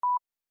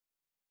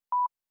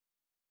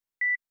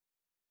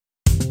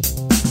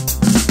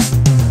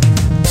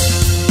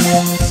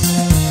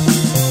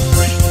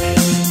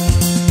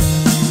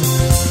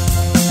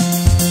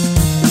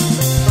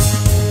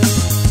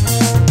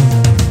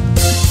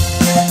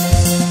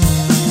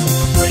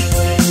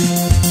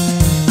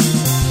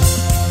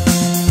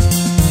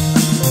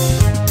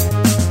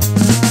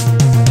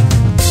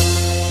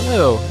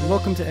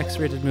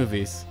X-rated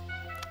movies.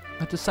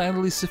 A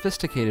decidedly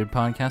sophisticated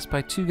podcast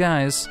by two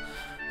guys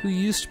who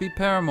used to be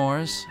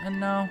paramours and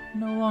now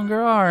no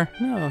longer are.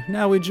 No,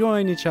 now we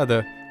join each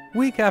other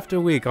week after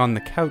week on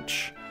the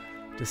couch,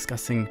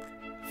 discussing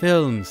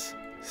films,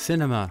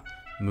 cinema,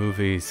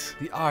 movies.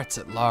 The arts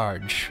at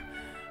large.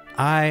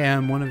 I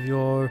am one of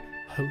your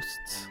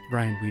hosts,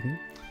 Brian Whedon.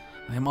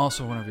 I am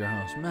also one of your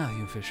hosts,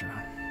 Matthew Fisher.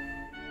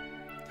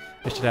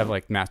 I should have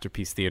like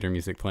Masterpiece Theater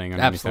music playing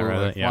underneath that,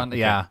 Absolutely. right? Yeah, okay,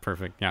 Yeah.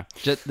 Perfect, yeah.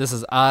 This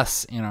is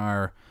us in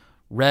our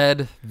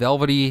red,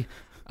 velvety,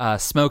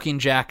 smoking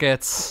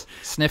jackets,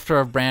 snifter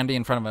of brandy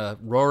in front of a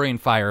roaring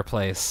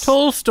fireplace.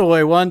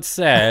 Tolstoy once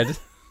said...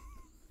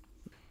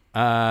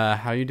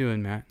 how you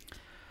doing, Matt?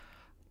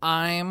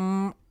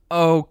 I'm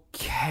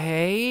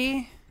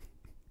okay.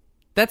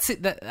 That's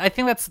it. I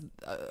think that's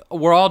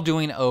we're all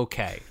doing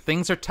okay.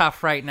 Things are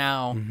tough right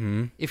now.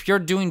 Mm-hmm. If you're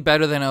doing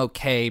better than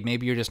okay,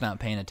 maybe you're just not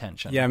paying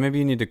attention. Yeah, maybe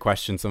you need to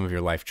question some of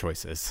your life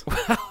choices.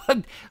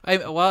 Maybe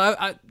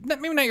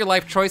not your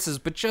life choices,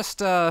 but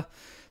just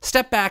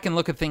step back and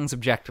look at things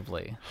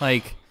objectively.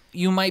 Like,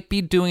 you might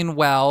be doing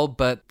well,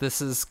 but this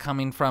is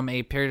coming from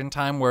a period in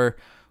time where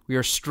we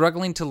are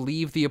struggling to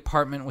leave the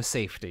apartment with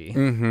safety.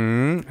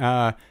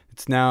 Mm-hmm.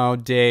 It's now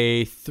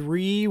day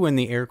 3 when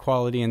the air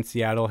quality in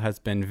Seattle has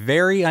been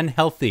very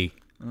unhealthy.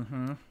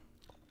 Mm-hmm.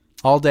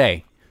 All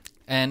day.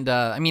 And,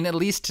 at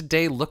least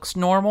today looks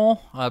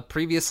normal.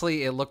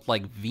 Previously, it looked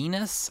like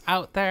Venus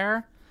out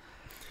there.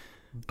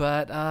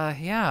 But,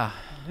 yeah.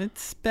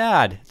 It's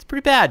bad. It's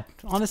pretty bad.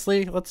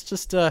 Honestly, let's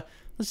just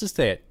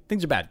say it.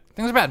 Things are bad.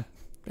 Things are bad.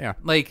 Yeah.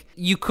 Like,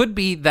 you could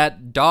be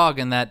that dog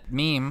in that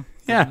meme.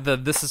 Yeah. The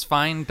This Is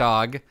Fine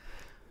dog.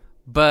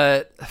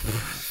 But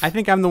I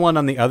think I'm the one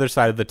on the other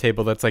side of the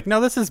table that's like,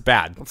 no, this is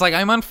bad. it's like,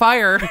 I'm on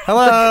fire.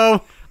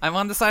 Hello. I'm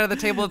on the side of the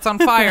table that's on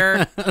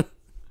fire.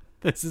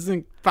 This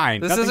isn't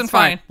fine. This Nothing's isn't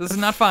fine. This is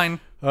not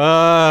fine.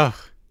 But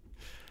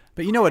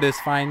you know what is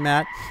fine,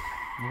 Matt?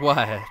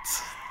 What?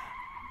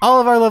 All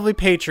of our lovely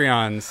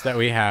Patreons that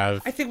we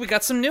have. I think we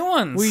got some new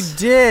ones. We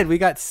did. We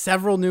got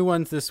several new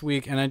ones this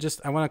week, and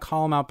I want to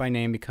call them out by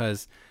name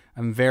because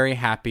I'm very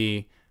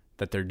happy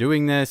that they're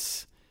doing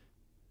this.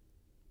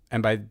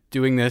 And by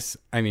doing this,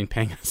 I mean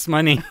paying us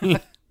money.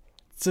 It's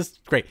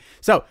just great.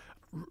 So,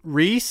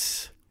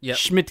 Reese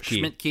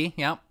Schmidtke.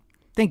 Yep.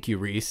 Thank you,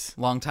 Reese.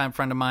 Longtime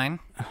friend of mine.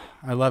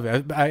 I love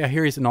it. I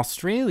hear he's an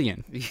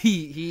Australian.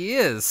 He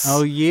is.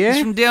 Oh, yeah?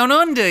 He's from down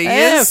under, he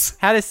is.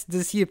 How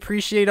does he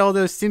appreciate all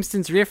those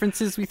Simpsons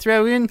references we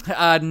throw in?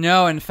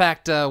 No, in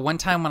fact, one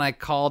time when I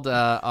called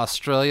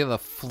Australia the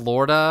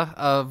Florida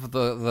of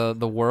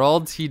the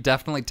world, he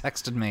definitely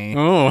texted me.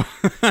 Oh.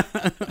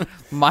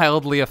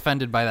 Mildly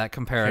offended by that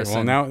comparison.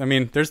 Okay, well,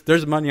 now,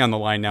 there's money on the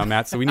line now,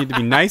 Matt, so we need to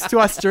be nice to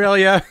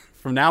Australia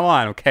from now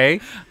on, okay?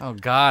 Oh,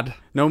 God.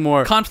 No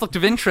more. Conflict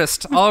of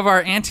interest. All of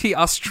our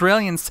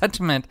anti-Australian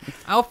sentiment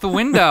out the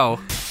window.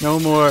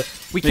 No more.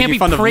 We can't be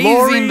fun of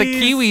praising the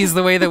lorries. Kiwis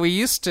the way that we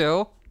used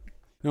to.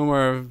 No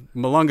more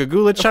Malunga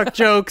Gulachuk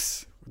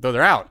jokes. Those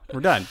are out.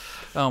 We're done.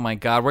 Oh, my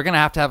God. We're going to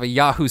have a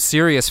Yahoo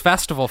Serious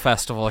festival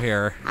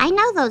here. I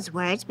know those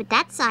words, but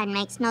that sign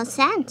makes no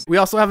sense. We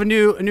also have a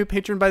new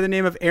patron by the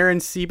name of Aaron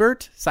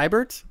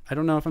Seibert. I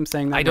don't know if I'm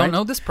saying that right. I don't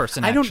know this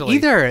person, I actually. don't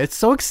either. It's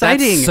so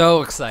exciting. That's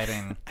so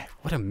exciting.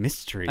 What a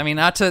mystery. I mean,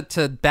 not to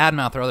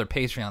badmouth our other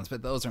Patreons,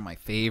 but those are my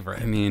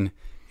favorite. I mean,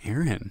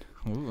 Aaron.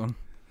 Ooh.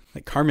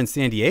 Like Carmen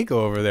Sandiego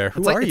over there.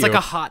 Who are you? It's like a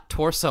hot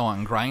torso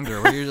on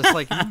Grindr where you're just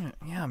like,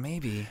 yeah,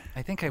 maybe.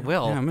 I think I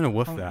will. Yeah, I'm going to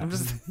woof that.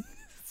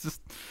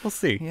 We'll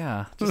see.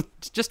 Yeah.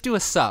 Just do a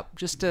sup.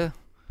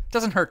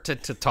 Doesn't hurt to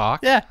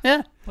talk. Yeah.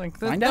 Like,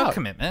 Find no out.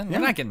 commitment. Yeah.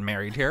 We're not getting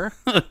married here.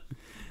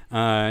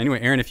 Anyway,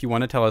 Aaron, if you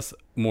want to tell us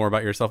more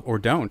about yourself or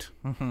don't,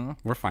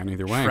 we're fine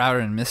either way.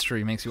 Shrouded in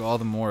mystery makes you all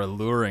the more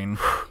alluring.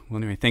 Well,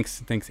 anyway,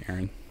 thanks,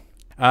 Aaron.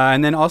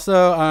 And then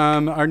also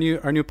our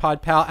new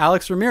pod pal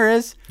Alex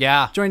Ramirez.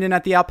 Yeah. Joined in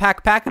at the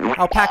Alpaca.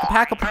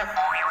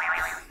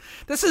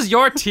 This is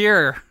your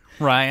tier,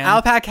 Ryan.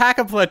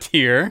 Alpaca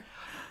tier.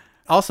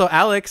 Also,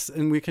 Alex,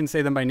 and we can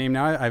say them by name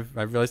now. I've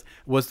realized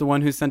was the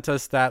one who sent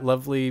us that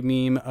lovely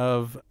meme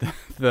of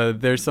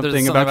there's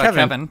something about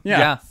Kevin.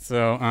 Yeah.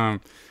 So,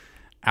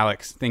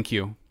 Alex, thank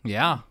you.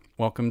 Yeah.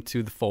 Welcome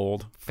to the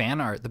fold. Fan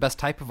art, the best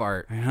type of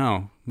art. I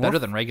know. Better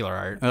than regular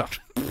art. Ugh.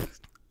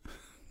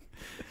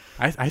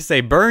 I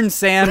say burn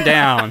Sam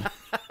down.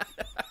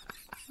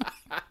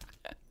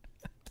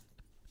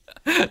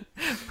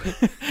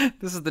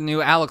 This is the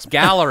new Alex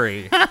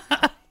Gallery.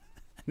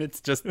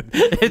 It's just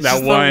It's that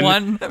just the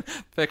one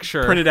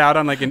picture printed out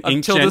on like an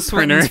until inkjet the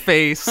printer. Swinton's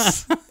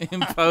face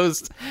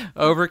imposed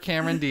over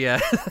Cameron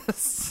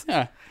Diaz.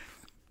 Yeah.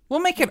 We'll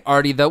make it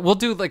arty, though. We'll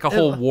do like a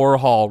whole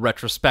Warhol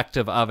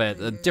retrospective of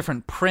it.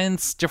 Different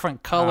prints,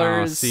 different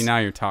colors. Oh, see, now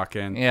you're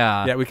talking.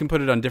 Yeah. Yeah, we can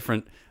put it on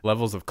different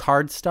levels of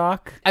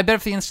cardstock. I bet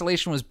if the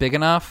installation was big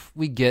enough,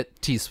 we'd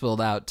get tea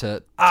spilled out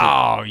to...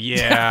 Oh,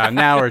 yeah.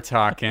 Now we're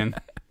talking.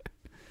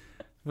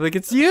 Like,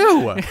 it's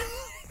you.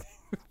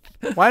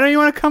 Why don't you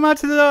want to come out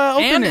to the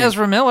opening? And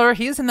Ezra Miller,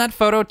 he's in that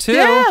photo, too.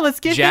 Yeah,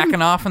 let's get Jacking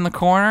him. off in the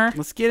corner.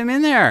 Let's get him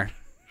in there.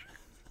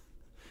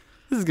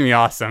 This is gonna be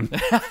awesome.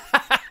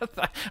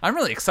 I'm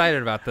really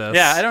excited about this.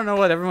 Yeah, I don't know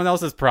what everyone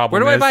else's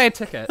problem Where do is. I buy a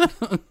ticket?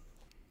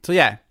 So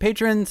yeah,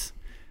 patrons,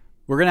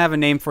 we're gonna have a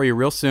name for you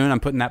real soon. I'm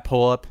putting that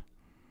poll up,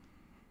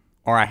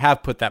 or I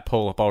have put that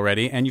poll up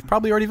already, and you've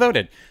probably already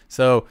voted.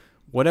 So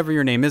whatever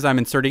your name is, I'm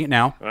inserting it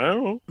now.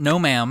 No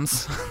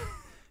ma'ams.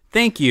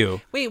 Thank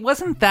you. Wait,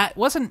 wasn't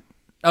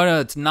oh no,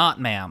 it's not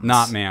ma'ams.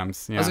 Not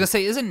ma'ams. Yeah. I was gonna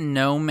say, isn't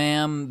No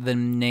Ma'am the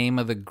name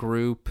of the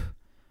group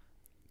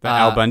that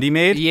Al Bundy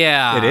made?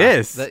 Yeah. It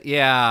is.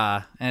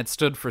 Yeah, and it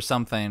stood for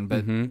something,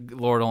 but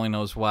Lord only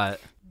knows what.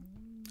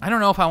 I don't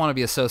know if I want to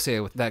be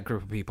associated with that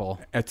group of people.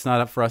 It's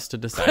not up for us to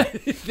decide.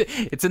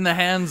 It's in the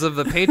hands of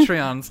the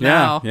Patreons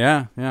now.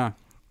 Yeah.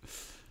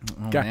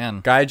 Oh,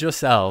 man. Guide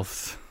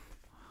yourselves.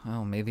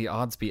 Well, may the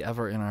odds be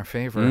ever in our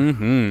favor.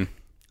 Mm-hmm.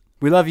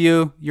 We love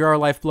you. You're our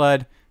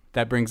lifeblood.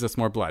 That brings us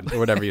more blood, or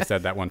whatever you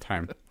said that one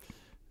time.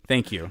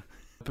 Thank you.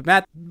 But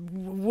Matt,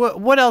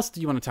 what else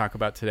do you want to talk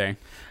about today?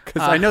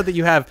 Because I know that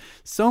you have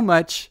so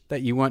much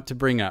that you want to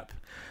bring up.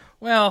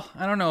 Well,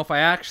 I don't know if I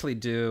actually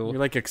do. You're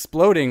like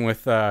exploding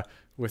with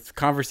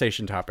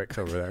conversation topics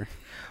over there.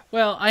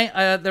 Well,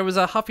 there was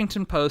a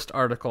Huffington Post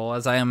article,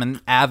 as I am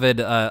an avid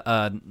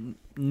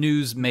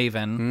news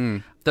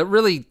maven, that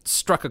really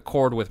struck a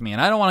chord with me.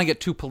 And I don't want to get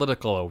too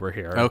political over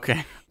here.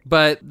 Okay.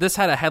 But this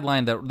had a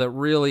headline that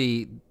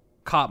really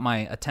caught my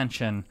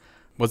attention.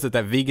 Was it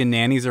that vegan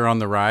nannies are on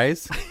the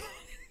rise?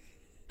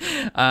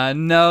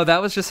 No,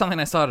 that was just something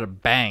I saw at a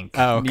bank.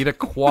 Oh, okay. Need a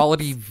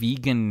quality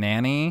vegan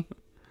nanny?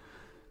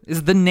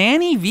 Is the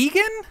nanny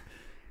vegan?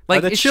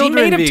 Like, the is she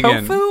children made of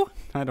vegan? tofu?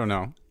 I don't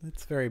know.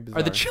 It's very bizarre.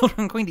 Are the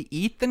children going to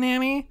eat the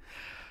nanny?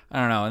 I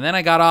don't know. And then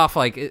I got off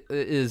like,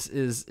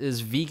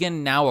 is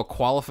vegan now a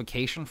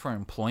qualification for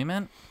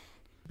employment?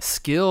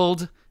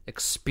 Skilled,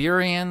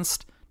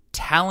 experienced,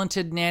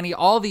 talented nanny.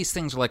 All these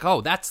things are like,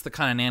 oh, that's the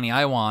kind of nanny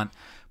I want.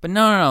 But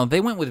no.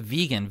 They went with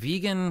vegan.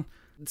 Vegan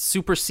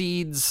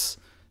supersedes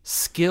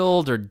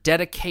skilled or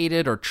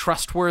dedicated or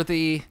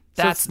trustworthy.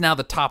 That's now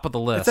the top of the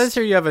list. It says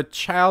here you have a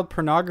child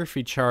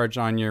pornography charge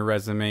on your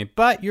resume,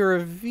 but you're a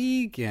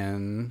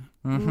vegan.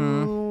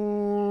 Mm-hmm.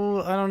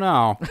 Ooh, I don't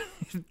know.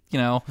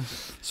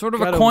 Sort of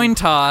a coin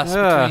toss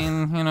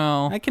between,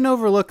 I can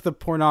overlook the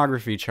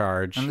pornography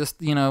charge. and this,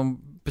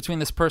 between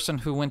this person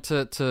who went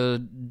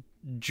to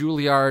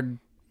Juilliard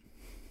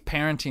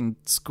parenting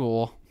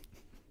school.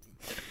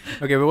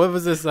 Okay, but what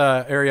was this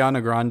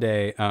Ariana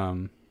Grande?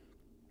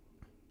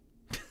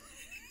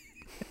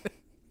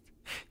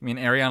 You mean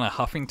Ariana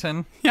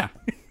Huffington? Yeah.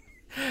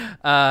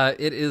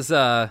 It is,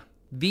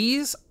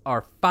 these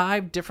are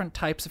 5 different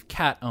types of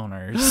cat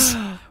owners.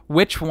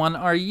 Which one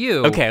are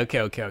you? Okay.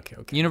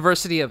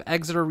 University of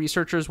Exeter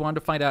researchers wanted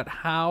to find out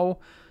how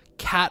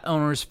cat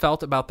owners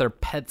felt about their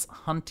pets'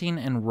 hunting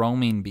and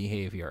roaming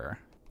behavior.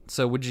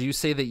 So would you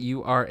say that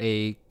you are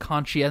a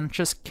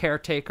conscientious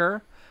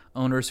caretaker,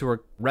 owners who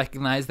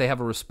recognize they have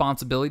a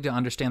responsibility to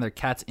understand their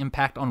cat's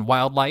impact on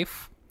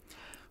wildlife?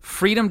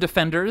 Freedom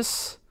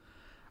defenders,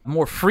 a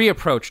more free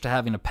approach to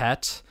having a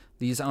pet.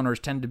 These owners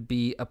tend to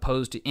be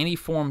opposed to any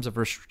forms of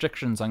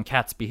restrictions on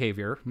cats'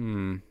 behavior.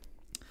 The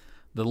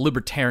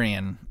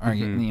libertarian,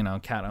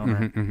 cat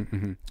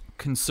owner.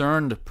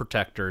 Concerned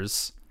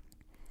protectors,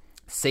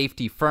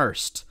 safety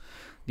first.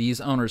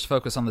 These owners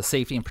focus on the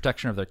safety and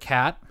protection of their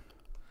cat.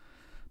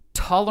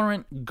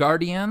 Tolerant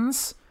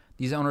guardians.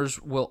 These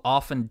owners will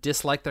often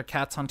dislike their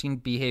cat's hunting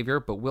behavior,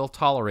 but will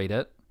tolerate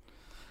it.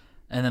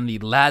 And then the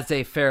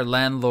laissez-faire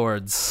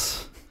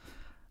landlords.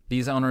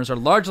 These owners are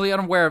largely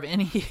unaware of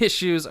any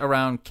issues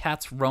around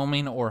cats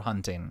roaming or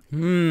hunting.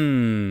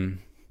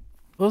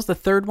 What was the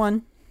third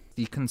one?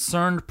 The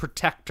concerned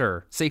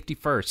protector, safety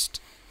first.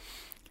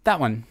 That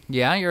one.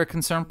 Yeah, you're a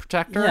concerned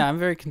protector? Yeah, I'm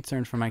very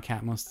concerned for my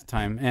cat most of the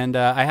time. And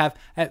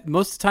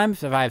most of the time,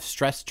 if I have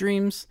stress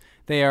dreams,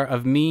 they are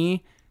of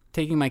me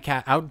taking my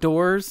cat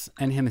outdoors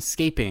and him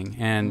escaping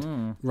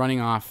and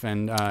running off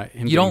and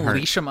him You don't hurt.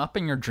 leash him up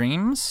in your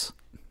dreams?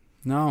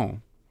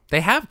 No.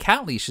 They have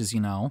cat leashes,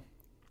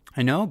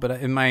 I know, but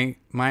in my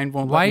mind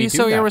won't Why let are me you do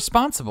so that.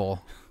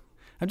 irresponsible?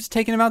 I'm just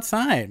taking him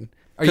outside.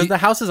 Are Because you- the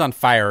house is on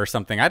fire or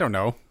something. I don't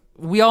know.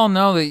 We all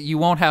know that you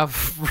won't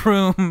have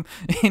room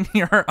in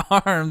your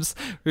arms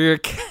for your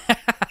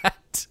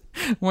cat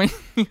when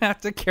you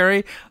have to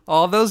carry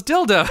all those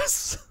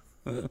dildos.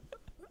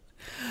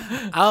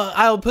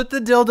 I'll put the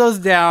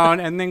dildos down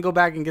and then go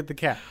back and get the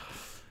cat.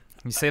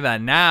 You say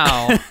that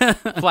now.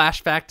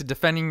 Flashback to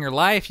defending your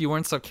life. You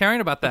weren't so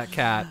caring about that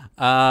cat.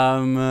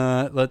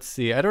 Let's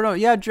see. I don't know.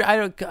 Yeah,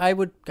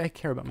 I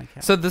care about my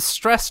cat. So the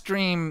stress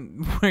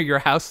dream where your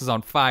house is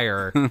on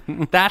fire,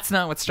 that's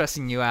not what's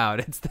stressing you out.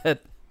 It's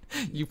that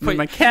you put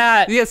my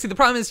cat. Yeah, see the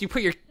problem is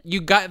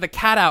you got the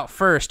cat out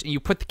first and you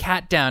put the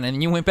cat down and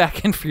then you went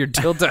back in for your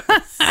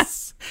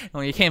dildos. And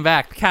when you came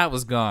back, the cat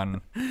was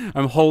gone.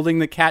 I'm holding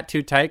the cat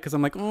too tight because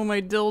I'm like, oh,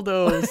 my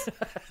dildos.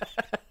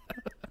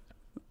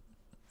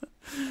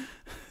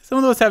 Some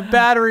of those have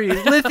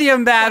batteries,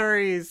 lithium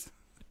batteries.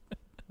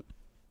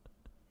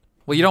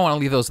 Well, you don't want to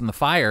leave those in the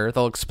fire.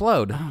 They'll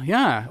explode. Oh,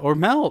 yeah, or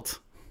melt.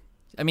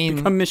 I mean,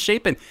 Become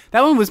misshapen.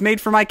 That one was made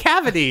for my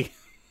cavity.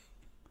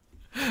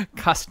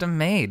 Custom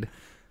made.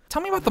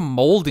 Tell me about the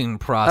molding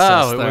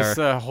process. Oh, it was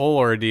a whole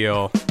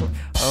ordeal.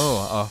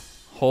 A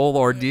whole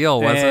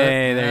ordeal, was it?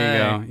 Hey, there you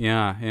go.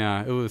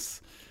 Yeah. It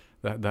was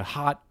the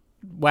hot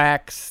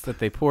wax that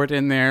they poured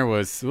in there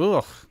was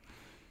ugh.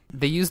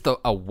 They used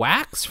a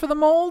wax for the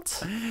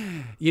molds?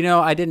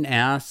 I didn't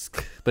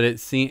ask, but it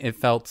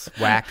felt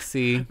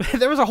waxy.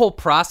 There was a whole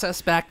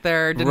process back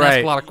there. Didn't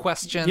ask a lot of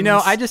questions.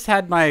 I just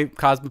had my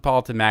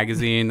Cosmopolitan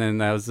magazine,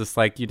 and I was just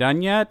like, you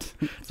done yet?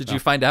 Did you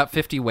find out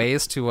 50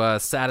 ways to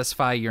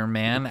satisfy your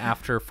man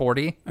after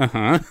 40?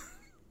 Uh-huh.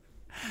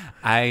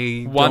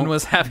 One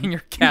was having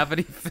your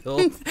cavity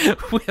filled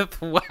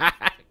with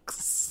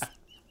wax.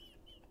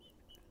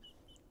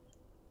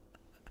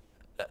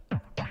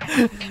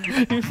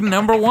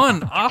 Number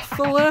 1 off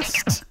the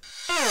list.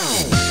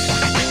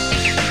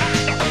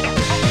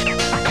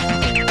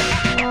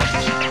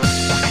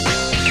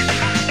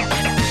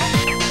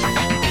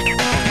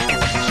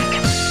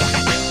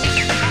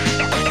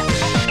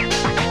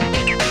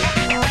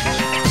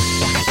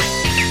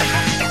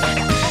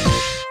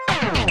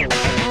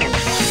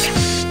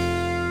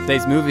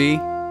 Today's movie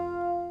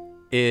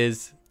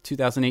is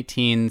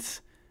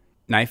 2018's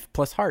Knife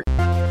Plus Heart.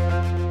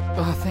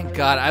 Oh, thank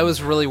God. I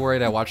was really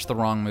worried I watched the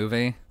wrong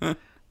movie.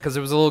 Because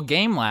there was a little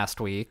game last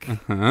week,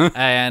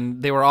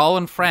 and they were all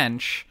in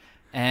French,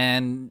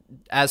 and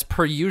as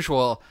per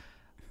usual,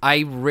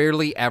 I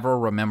rarely ever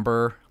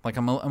remember. Like,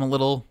 I'm a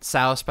little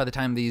soused by the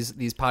time these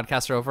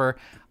podcasts are over.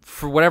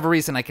 For whatever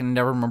reason, I can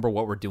never remember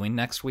what we're doing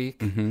next week.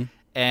 Mm-hmm.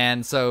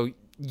 And so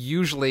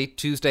usually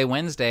Tuesday,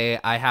 Wednesday,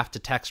 I have to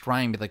text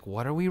Ryan and be like,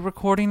 what are we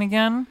recording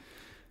again?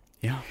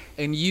 Yeah.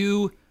 And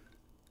you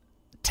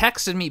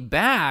texted me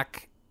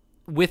back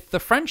with the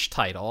French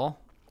title,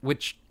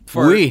 which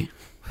for Oui.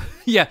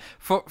 Yeah,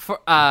 for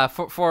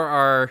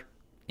our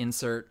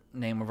insert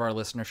name of our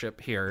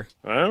listenership here.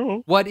 I don't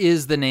know. What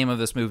is the name of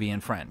this movie in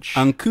French?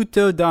 Un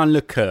couteau dans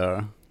le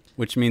cœur,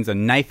 which means a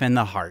knife in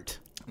the heart.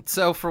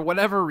 So for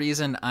whatever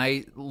reason,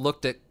 I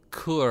looked at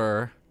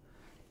cœur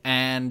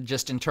and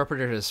just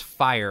interpreted it as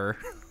fire.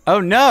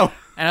 Oh, no.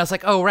 And I was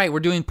like, oh, right, we're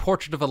doing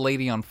Portrait of a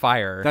Lady on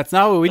Fire. That's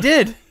not what we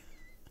did.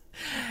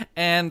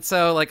 And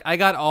so, like, I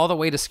got all the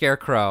way to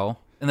Scarecrow,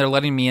 and they're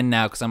letting me in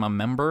now because I'm a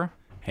member.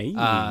 Hey.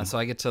 So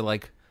I get to,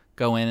 like,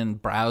 go in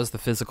and browse the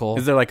physical.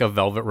 Is there like a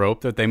velvet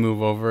rope that they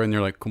move over and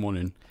you're like, come on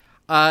in?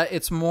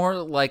 It's more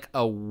like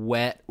a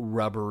wet,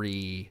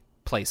 rubbery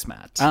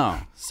placemat.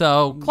 Oh.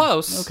 So,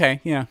 close.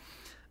 Okay, yeah.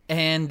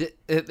 And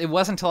it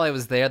wasn't until I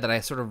was there that I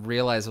sort of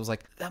realized, I was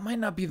like, that might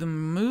not be the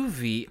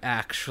movie,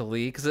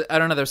 actually. Because, I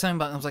don't know, there's something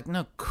about it. I was like,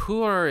 no,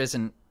 coeur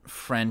isn't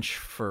French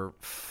for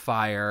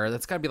fire.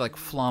 That's got to be like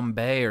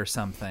flambe or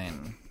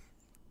something.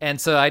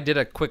 And so I did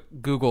a quick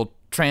Google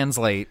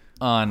Translate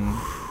on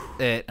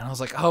it. And I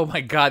was like, oh my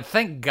God,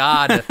 thank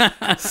God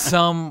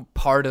some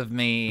part of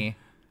me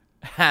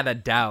had a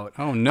doubt.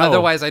 Oh, no.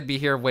 Otherwise, I'd be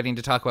here waiting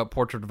to talk about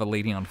Portrait of a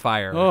Lady on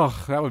Fire. Oh,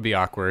 that would be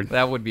awkward.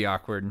 That would be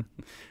awkward.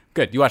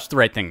 Good. You watched the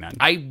right thing then.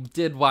 I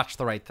did watch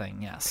The Right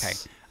Thing, yes. Okay.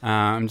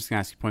 I'm just going to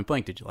ask you point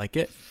blank. Did you like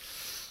it?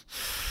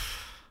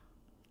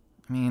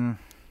 I mean,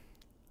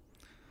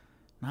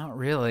 not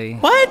really.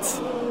 What?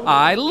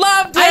 I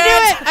loved it!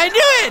 I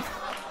knew it!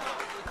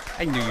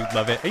 I knew you'd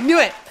love it. I knew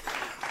it!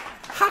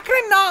 How can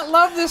I not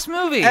love this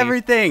movie?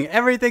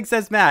 Everything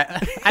says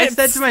Matt. I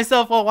said to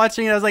myself while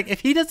watching it, I was like, if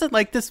he doesn't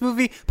like this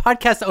movie,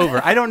 podcast over.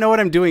 I don't know what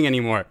I'm doing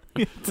anymore.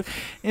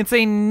 It's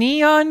a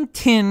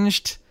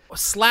neon-tinged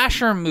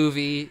slasher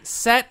movie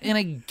set in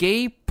a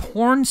gay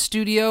porn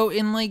studio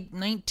in, like,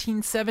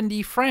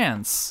 1970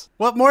 France.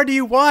 What more do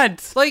you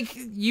want? Like,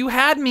 you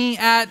had me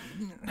at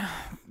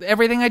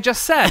everything I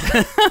just said.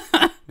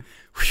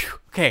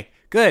 Okay,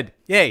 good.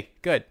 Yay,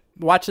 good.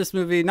 Watched this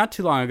movie not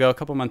too long ago, a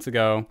couple months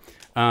ago.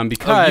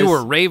 Because you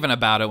were raving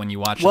about it when you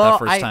watched it that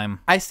first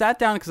time. I sat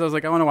down because I was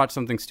like, I want to watch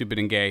something stupid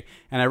and gay.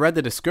 And I read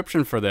the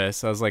description for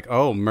this. I was like,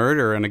 oh,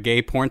 murder in a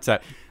gay porn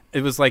set.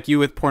 It was like you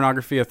with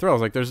Pornography of Thrill. I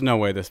was like, there's no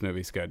way this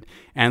movie's good.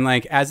 And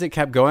like as it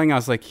kept going, I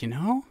was like,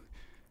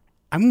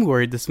 I'm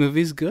worried this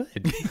movie's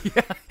good.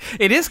 Yeah,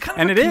 it is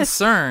kind of a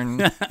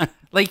concern.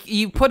 Like,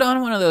 you put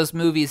on one of those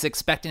movies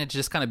expecting it to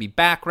just kind of be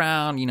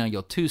background,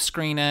 you'll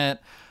two-screen it,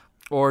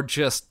 or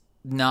just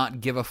not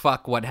give a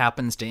fuck what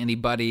happens to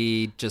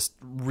anybody, just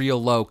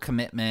real low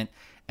commitment.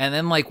 And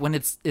then, like, when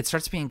it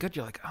starts being good,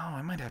 you're like, oh,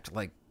 I might have to,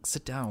 like,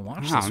 sit down and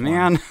watch this Oh,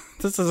 man. one.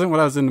 This isn't what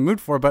I was in the mood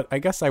for, but I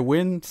guess I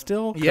win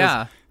still.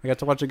 Yeah. I got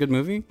to watch a good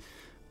movie.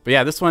 But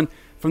yeah, this one,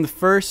 from the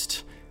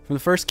first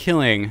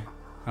killing,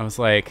 I was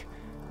like,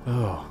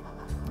 oh,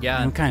 yeah,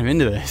 I'm kind of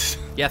into this.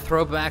 Yeah,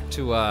 throwback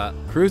to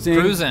Cruising.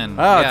 Oh,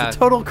 yeah, it's a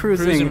total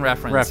cruising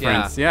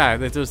reference. Yeah,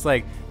 there's just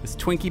like this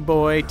Twinkie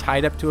boy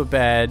tied up to a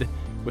bed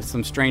with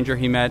some stranger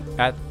he met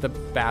at the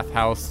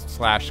bathhouse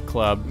 /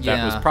 club. Yeah.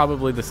 That was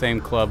probably the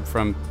same club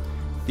from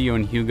Theo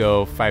and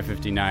Hugo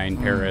 559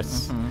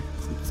 Paris. Mm-hmm.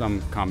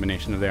 Some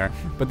combination of there.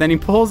 But then he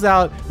pulls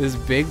out this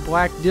big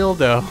black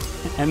dildo,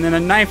 and then a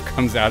knife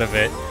comes out of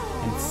it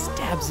and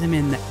stabs him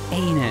in the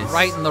anus.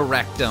 Right in the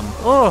rectum.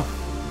 Oh,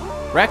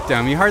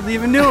 rectum. You hardly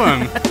even knew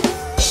him.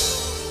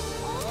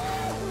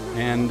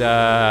 And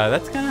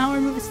that's kind of how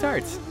our movie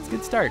starts. It's a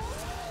good start.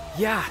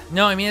 Yeah.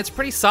 No, I mean, it's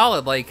pretty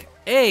solid. Like,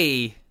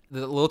 the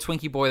little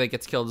Twinkie boy that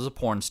gets killed is a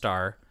porn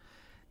star.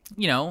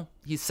 You know,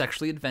 he's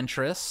sexually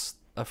adventurous,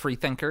 a free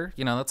thinker.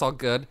 You know, that's all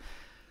good.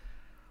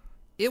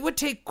 It would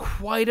take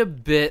quite a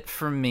bit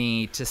for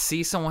me to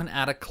see someone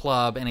at a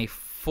club in a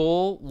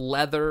full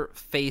leather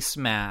face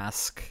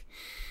mask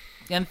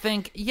and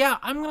think, yeah,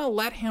 I'm going to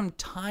let him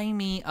tie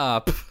me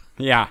up.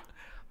 Yeah.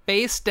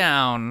 Face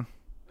down.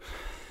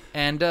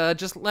 And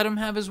just let him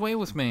have his way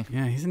with me.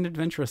 Yeah, he's an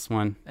adventurous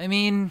one. I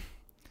mean,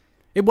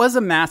 it was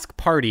a mask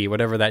party,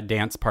 whatever that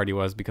dance party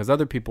was, because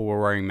other people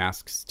were wearing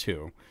masks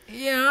too.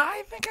 yeah,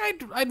 I think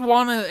I'd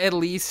want to at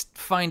least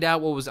find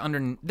out what was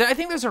under. I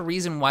think there's a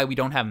reason why we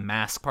don't have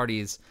mask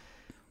parties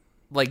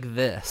like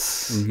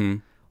this. Mm-hmm.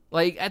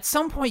 Like, at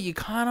some point, you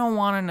kind of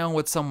want to know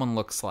what someone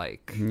looks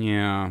like.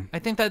 Yeah. I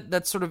think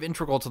that's sort of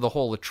integral to the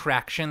whole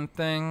attraction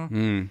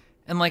thing.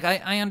 And, like,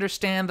 I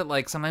understand that,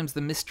 like, sometimes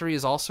the mystery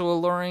is also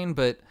alluring,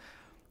 but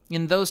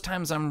in those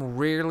times, I'm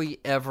rarely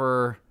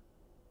ever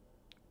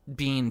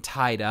being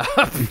tied up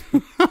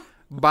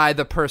by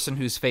the person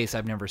whose face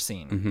I've never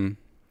seen. Mm-hmm.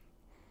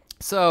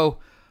 So,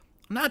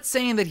 I'm not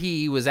saying that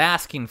he was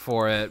asking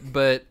for it,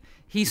 but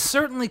he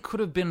certainly could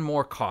have been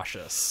more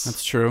cautious.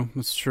 That's true.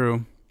 That's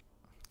true.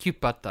 Cute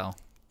butt, though.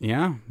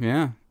 Yeah,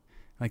 yeah.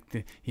 Like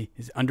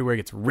his underwear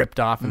gets ripped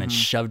off and then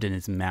shoved in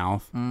his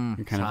mouth.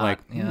 You're kind of hot, like,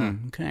 yeah.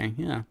 Okay,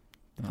 yeah.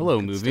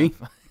 Hello, movie.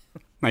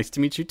 Nice to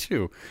meet you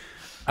too.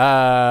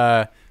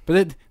 But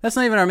that's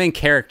not even our main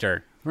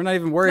character. We're not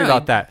even worried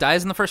about that.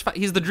 Dies in the first fight.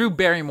 He's the Drew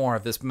Barrymore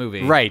of this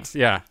movie. Right,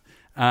 yeah.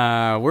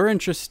 We're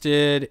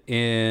interested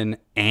in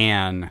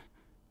Anne.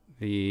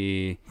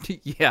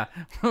 Yeah.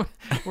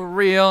 We're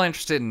real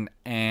interested in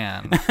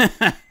Anne.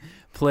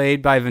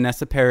 Played by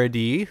Vanessa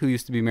Paradis, who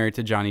used to be married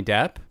to Johnny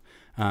Depp.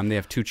 They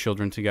have 2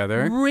 children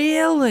together.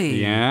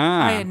 Really?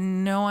 Yeah. I had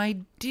no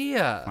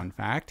idea. Fun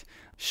fact.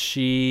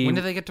 She... When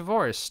did they get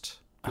divorced?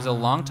 Was it a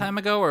long time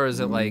ago, or is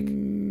it like...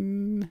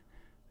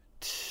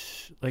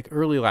 like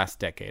early last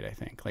decade, I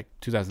think. Like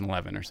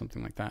 2011 or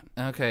something like that.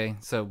 Okay,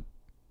 so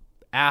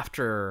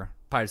after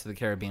Pirates of the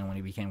Caribbean when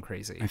he became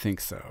crazy. I think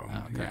so.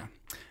 Okay.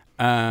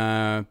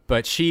 Yeah.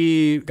 But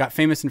she got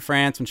famous in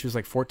France when she was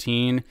like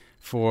 14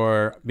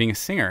 for being a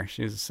singer.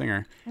 She was a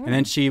singer. And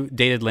then she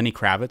dated Lenny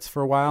Kravitz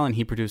for a while, and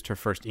he produced her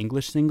first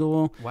English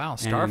single. Wow, And-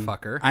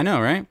 starfucker. I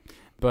know, right?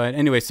 But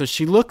anyway, so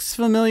she looks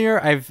familiar.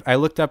 I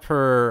looked up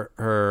her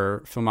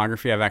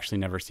filmography. I've actually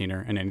never seen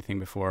her in anything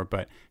before.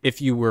 But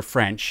if you were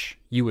French,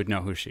 you would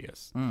know who she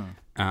is.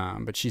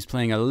 But she's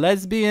playing a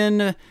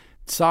lesbian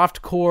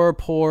softcore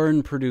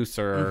porn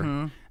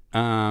producer.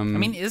 I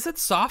mean, is it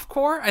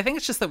softcore? I think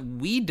it's just that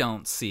we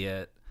don't see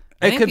it.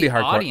 I It think could be the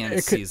hardcore.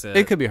 audience sees it.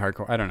 It could be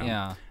hardcore. I don't know.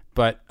 Yeah.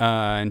 But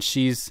and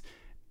she's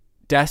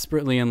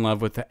desperately in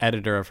love with the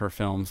editor of her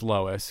films,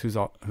 Lois, who's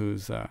I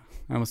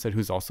almost said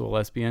who's also a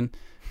lesbian,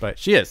 but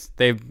she is.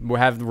 They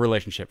have a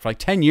relationship for like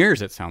 10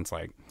 years. It sounds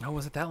like. Oh,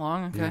 was it that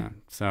long? Okay. Yeah.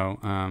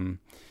 So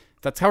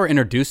that's how we're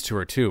introduced to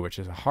her too, which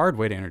is a hard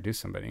way to introduce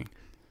somebody.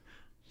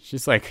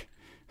 She's like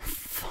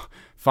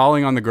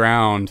falling on the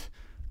ground,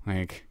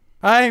 like,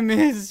 I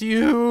miss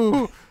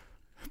you.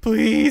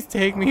 Please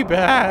take me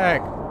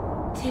back.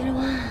 C'est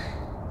loin.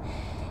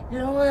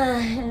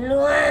 Loin,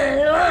 loin,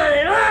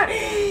 loin,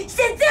 loin.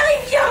 C'est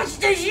terrifiant, je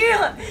te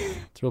jure.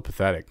 It's real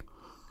pathetic.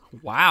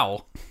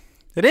 Wow.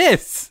 It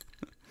is.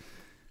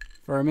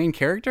 For our main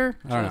character?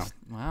 I don't know.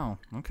 Wow.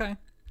 Okay.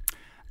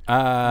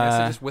 I guess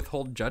I Uh, just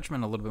withhold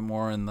judgment a little bit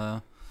more in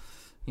the,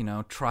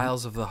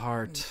 trials of the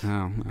heart.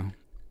 oh, no.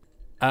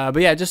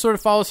 But yeah, it just sort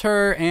of follows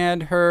her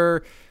and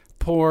her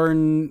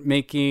porn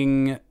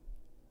making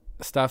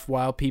stuff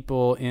while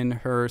people in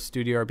her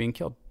studio are being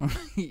killed.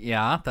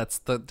 Yeah, that's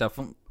the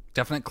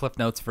definite Cliff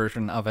Notes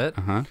version of it.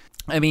 Uh-huh.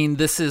 I mean,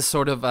 this is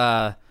sort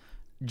of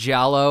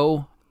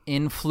Giallo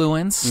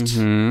influenced.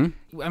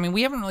 Mm-hmm. I mean,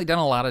 we haven't really done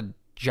a lot of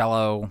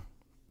Giallo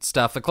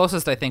stuff. The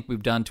closest I think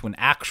we've done to an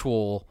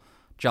actual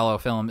Giallo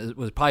film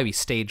would probably be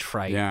Stage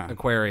Fright, Yeah.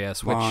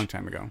 Aquarius, which Long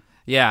time ago.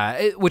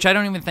 yeah, which I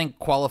don't even think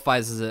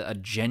qualifies as a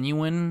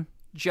genuine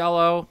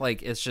Giallo.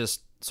 Like, it's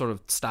just sort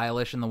of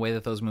stylish in the way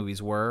that those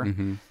movies were.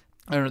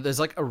 I don't know, there's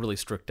like a really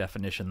strict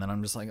definition that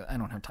I'm just like, I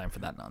don't have time for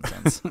that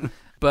nonsense.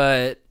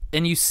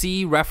 And you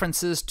see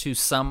references to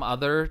some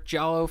other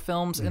Giallo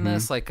films in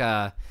this, like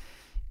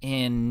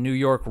in New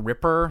York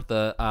Ripper,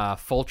 the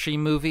Fulci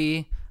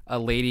movie, a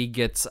lady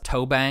gets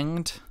toe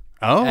banged.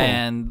 Oh.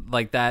 And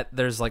like that,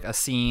 there's like a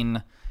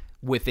scene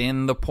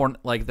within the porn,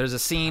 like there's a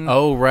scene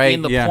Oh, right,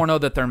 in the yeah. porno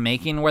that they're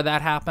making where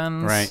that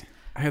happens. Right.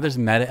 I heard there's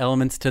meta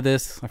elements to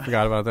this. I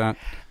forgot about that.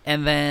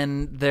 And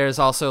then there's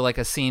also like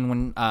a scene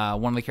when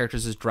one of the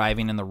characters is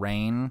driving in the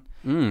rain,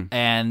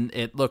 and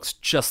it looks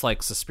just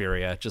like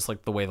Suspiria, just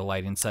like the way the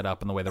lighting's set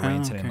up and the way the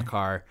rain's hitting the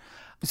car.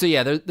 So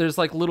yeah, there's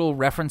like little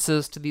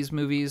references to these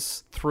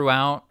movies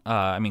throughout.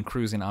 I mean,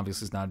 Cruising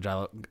obviously is not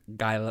a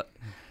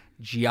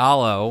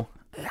Giallo.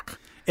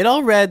 It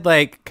all read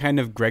like kind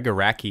of Greg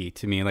Araki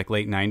to me, like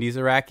late 90s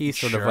Araki,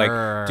 sort of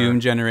like Doom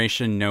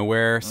Generation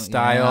Nowhere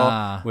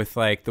style, with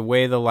like the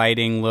way the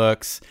lighting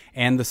looks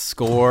and the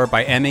score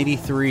by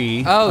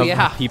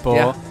M83 people.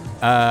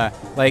 Yeah.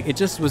 Like it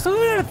just was. Who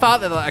would have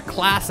thought that a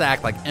class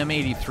act like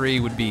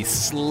M83 would be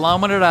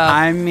slumming it up?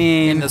 I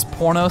mean, in this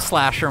porno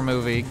slasher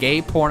movie,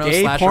 gay porno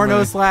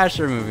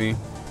slasher movie.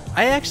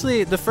 I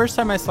actually, the first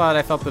time I saw it,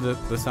 I felt that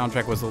the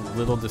soundtrack was a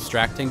little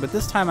distracting, but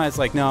this time I was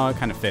like, no, it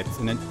kind of fits,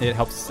 and it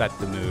helps set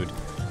the mood.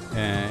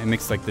 It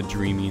makes like the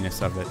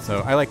dreaminess of it, so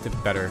I liked it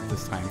better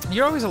this time.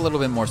 You're always a little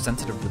bit more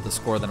sensitive to the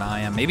score than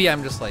I am. Maybe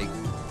I'm just like,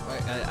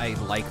 I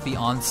like the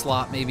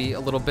onslaught maybe a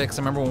little bit, because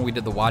I remember when we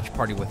did the watch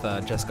party with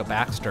Jessica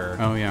Baxter.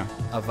 Oh, yeah.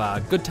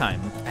 Of Good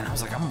Time, and I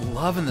was like, I'm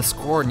loving the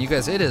score, and you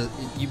guys,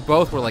 you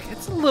both were like,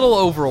 it's a little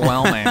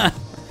overwhelming.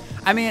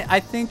 I mean,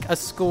 I think a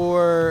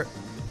score...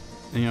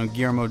 You know,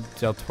 Guillermo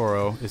del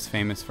Toro is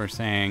famous for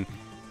saying,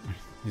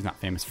 he's not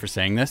famous for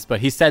saying this, but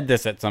he said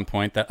this at some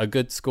point, that a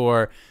good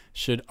score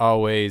should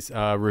always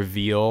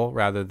reveal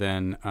rather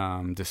than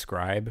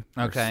describe.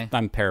 Okay.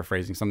 I'm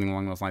paraphrasing, something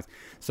along those lines.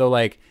 So,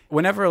 like,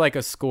 whenever, like,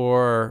 a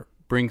score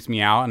brings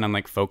me out and I'm,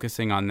 like,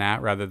 focusing on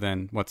that rather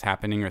than what's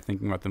happening or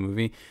thinking about the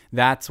movie,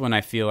 that's when I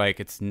feel like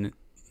it's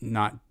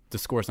not, the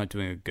score's not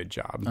doing a good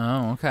job.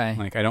 Oh, okay.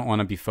 Like, I don't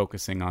want to be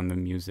focusing on the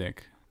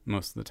music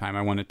most of the time.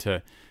 I want it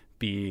to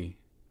be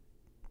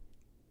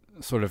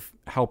sort of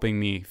helping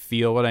me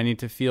feel what I need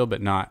to feel, but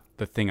not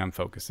the thing I'm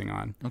focusing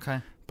on. Okay.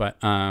 But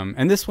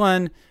and this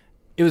one,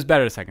 it was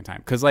better the second time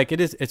because like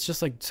it's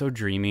just like so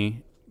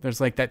dreamy.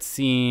 There's like that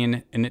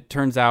scene, and it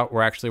turns out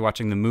we're actually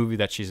watching the movie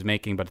that she's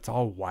making, but it's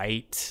all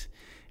white,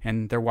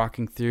 and they're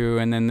walking through,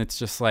 and then it's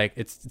just like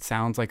it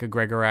sounds like a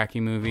Greg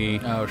Araki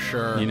movie. Oh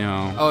sure. You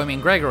know. Oh, I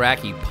mean, Greg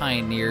Araki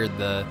pioneered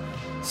the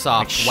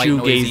soft like white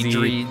noisy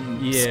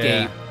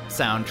dreamscape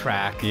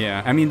soundtrack.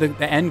 Yeah, I mean the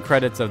end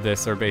credits of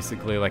this are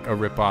basically like a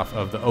ripoff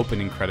of the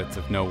opening credits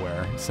of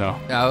Nowhere. So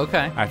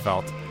okay. I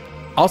felt.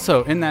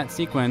 Also, in that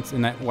sequence,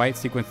 in that white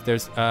sequence,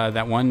 there's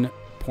that one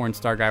porn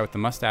star guy with the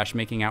mustache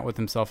making out with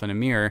himself in a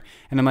mirror,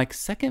 and I'm like,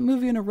 second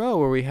movie in a row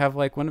where we have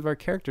like one of our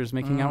characters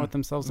making out with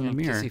themselves in a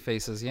mirror. Kissy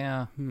faces,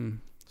 yeah.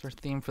 It's our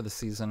theme for the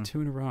season.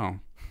 2 in a row.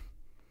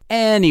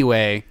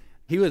 Anyway,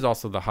 he was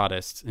also the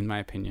hottest in my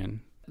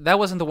opinion. That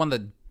wasn't the one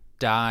that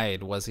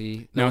died, was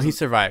he? No, he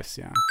survives.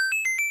 Yeah.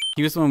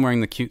 He was the one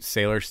wearing the cute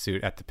sailor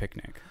suit at the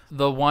picnic.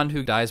 The one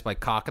who dies by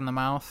cock in the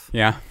mouth?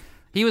 Yeah.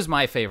 He was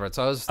my favorite,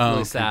 so I was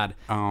really sad.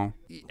 Oh.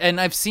 And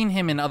I've seen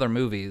him in other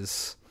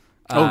movies.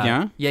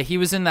 Yeah? Yeah, he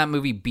was in that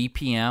movie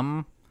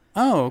BPM.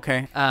 Oh,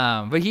 okay.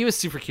 But he was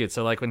super cute,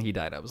 so like when he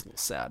died, I was a little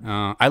sad.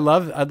 I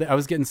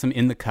was getting some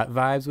In the Cut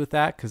vibes with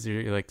that, because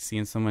you're like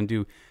seeing someone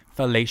do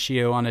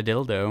fellatio on a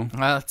dildo.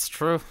 That's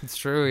true. It's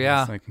true,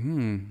 yeah. It's like,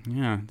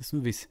 yeah, this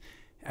movie's...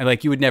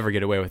 Like, you would never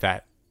get away with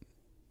that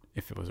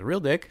if it was a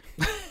real dick.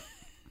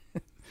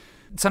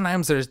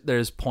 Sometimes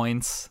there's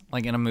points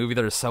like in a movie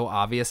that are so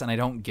obvious, and I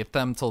don't get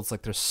them till it's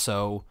like they're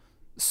so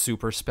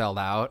super spelled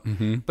out.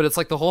 Mm-hmm. But it's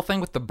like the whole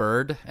thing with the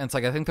bird, and it's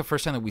like I think the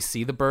first time that we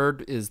see the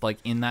bird is like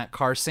in that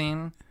car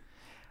scene.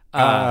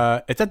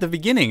 It's at the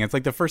beginning. It's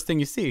like the first thing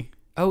you see.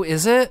 Oh,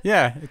 is it?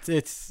 Yeah, it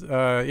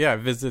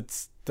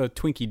visits the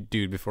Twinkie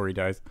dude before he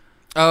dies.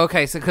 Oh,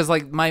 okay. So, because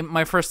like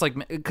my first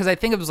because I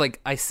think it was like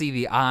I see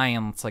the eye,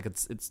 and it's like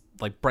it's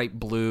like bright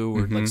blue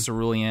or like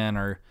cerulean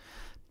or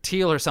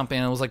teal or something.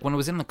 And it was like when it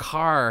was in the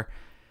car,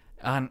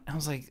 and I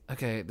was like,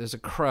 okay, there's a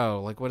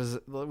crow. Like, what does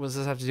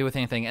this have to do with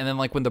anything? And then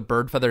like when the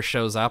bird feather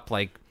shows up,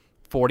 like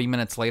 40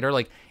 minutes later,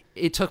 like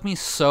it took me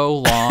so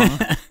long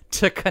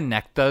to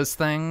connect those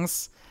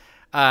things.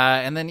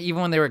 And then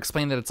even when they were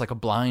explaining that it's like a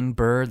blind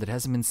bird that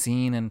hasn't been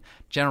seen in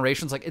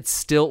generations, like it's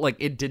still like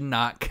it did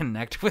not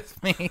connect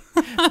with me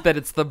that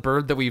it's the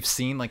bird that we've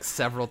seen like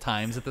several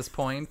times at this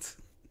point.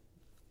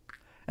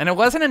 And it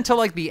wasn't until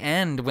like the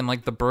end when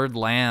like the bird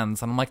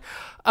lands and I'm like,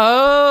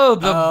 oh,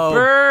 the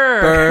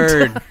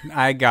bird.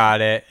 I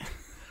got it.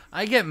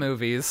 I get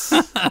movies.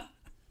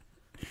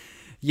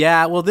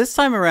 Yeah, well, this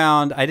time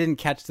around, I didn't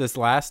catch this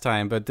last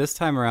time, but this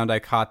time around I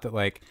caught that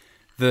like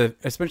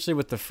especially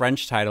with the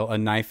French title, A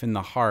Knife in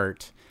the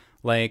Heart,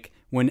 like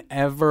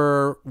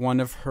whenever one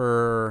of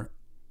her,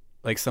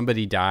 like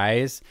somebody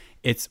dies,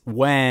 it's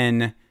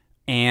when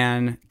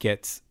Anne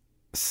gets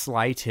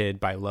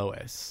slighted by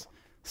Lois.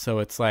 So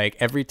it's like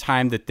every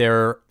time that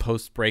their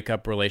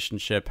post-breakup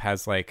relationship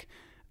has like,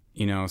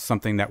 you know,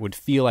 something that would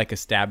feel like a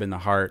stab in the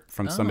heart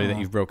from somebody that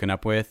you've broken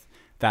up with,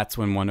 that's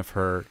when one of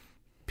her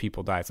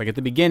people dies. Like at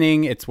the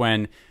beginning, it's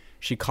when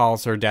she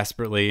calls her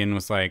desperately and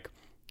was like,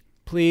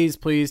 please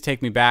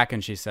take me back.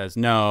 And she says,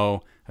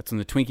 no. That's when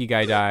the Twinkie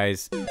guy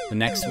dies. The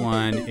next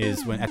one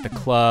is when at the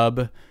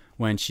club,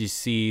 when she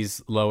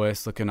sees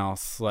Lois looking all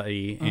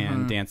slutty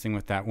and dancing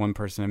with that one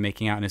person and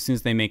making out. And as soon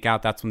as they make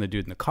out, that's when the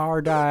dude in the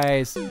car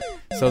dies.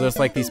 So there's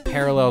like these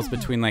parallels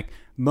between like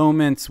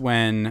moments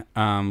when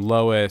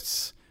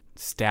Lois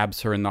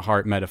stabs her in the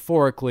heart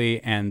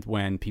metaphorically and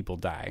when people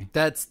die.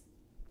 That's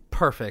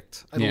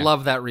perfect. I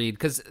love that read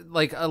because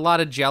like a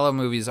lot of Giallo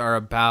movies are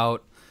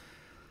about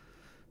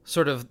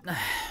sort of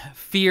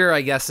fear,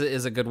 I guess,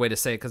 is a good way to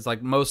say it, because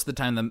like most of the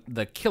time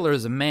the killer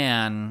is a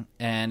man,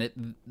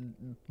 and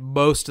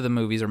most of the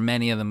movies, or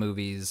many of the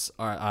movies,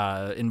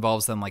 are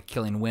involves them like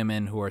killing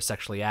women who are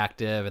sexually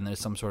active, and there's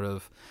some sort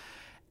of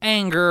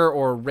anger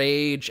or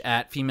rage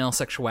at female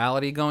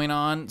sexuality going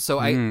on. So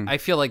I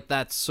feel like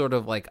that's sort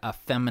of like a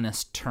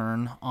feminist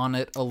turn on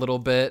it a little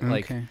bit,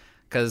 like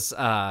because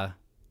I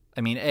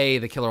mean,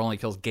 the killer only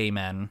kills gay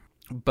men,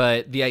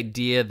 but the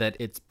idea that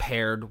it's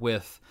paired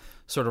with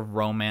sort of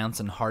romance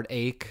and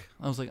heartache,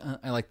 I was like,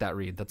 I like that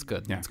read. That's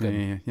good. Yeah, That's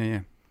good. Yeah.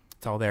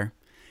 It's all there.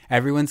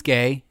 Everyone's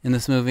gay in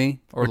this movie,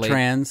 or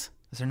trans.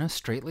 Is there no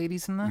straight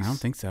ladies in this? I don't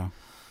think so.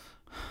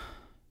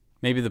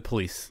 Maybe the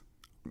police.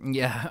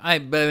 Yeah, I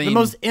mean, the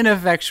most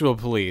ineffectual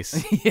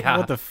police. Yeah.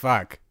 What the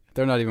fuck?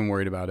 They're not even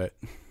worried about it.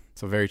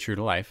 So very true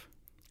to life.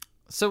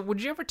 So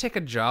would you ever take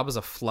a job as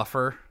a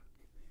fluffer?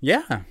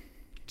 Yeah.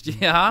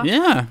 Yeah?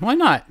 Yeah, why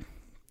not?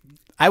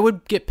 I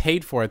would get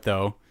paid for it,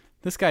 though.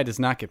 This guy does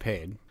not get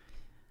paid.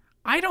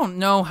 I don't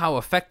know how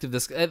effective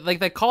this... Like,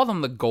 they call them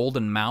the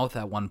golden mouth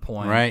at one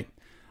point. Right.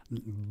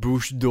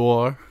 Bouche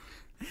d'or.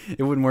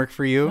 It wouldn't work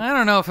for you? I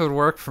don't know if it would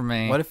work for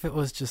me. What if it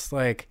was just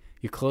like,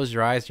 you close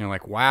your eyes and you're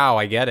like, wow,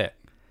 I get it.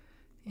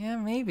 Yeah,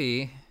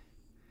 maybe.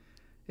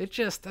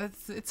 It's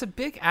a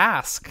big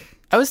ask.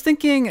 I was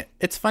thinking,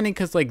 it's funny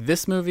because like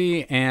this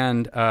movie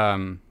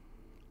and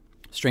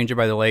Stranger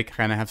by the Lake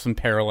kind of have some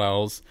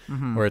parallels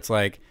where it's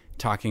like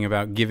talking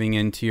about giving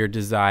in to your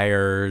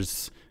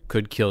desires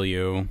could kill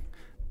you.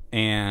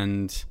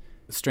 And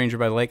Stranger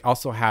by the Lake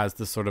also has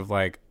this sort of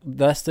like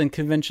less than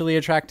conventionally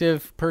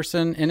attractive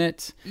person in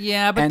it.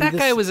 Yeah, but that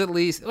guy was at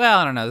least... Well,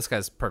 I don't know. This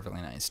guy's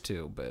perfectly nice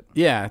too, but...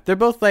 Yeah, they're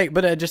both like...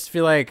 But I just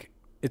feel like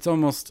it's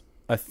almost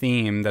a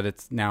theme that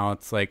it's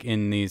like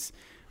in these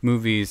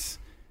movies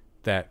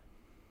that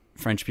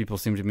French people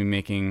seem to be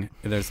making.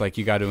 There's like,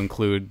 you got to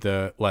include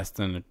the less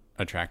than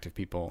attractive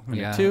people in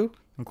it too.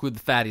 Include the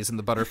fatties and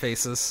the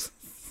butterfaces.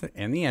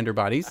 And the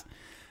underbodies.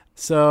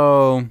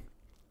 So...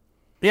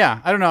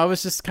 Yeah, I don't know. I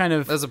was just kind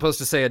of... As opposed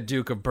to, say, a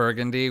Duke of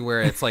Burgundy, where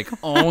it's, like,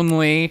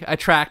 only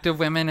attractive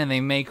women, and they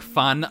make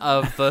fun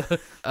of the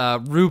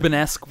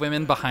Rubenesque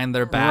women behind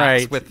their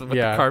backs with the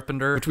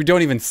carpenter. Which we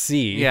don't even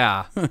see.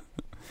 Yeah.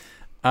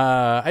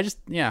 I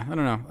don't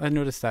know. I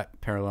noticed that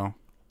parallel.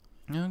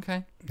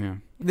 Okay. Yeah.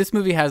 This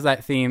movie has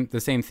that theme, the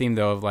same theme,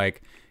 though, of,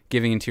 like,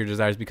 giving into your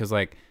desires, because,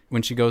 like,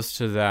 when she goes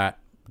to that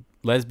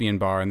lesbian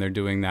bar and they're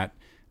doing that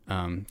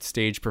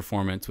stage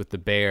performance with the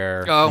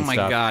bear. Oh and my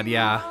stuff. God,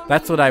 yeah.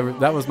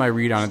 That was my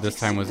read on it this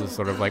time, was this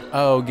sort of like,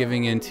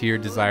 giving in to your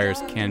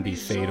desires can be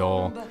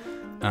fatal.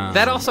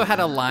 That also had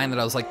a line that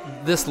I was like,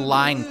 this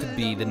line could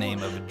be the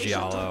name of a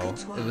giallo.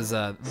 It was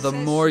the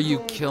more you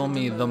kill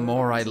me, the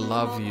more I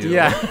love you.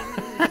 Yeah.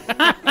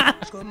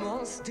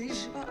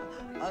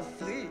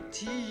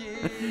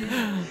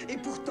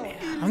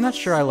 I'm not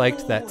sure I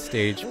liked that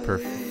stage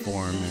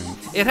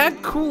performance. It had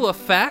cool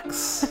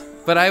effects.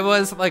 But I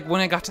was like, when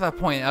I got to that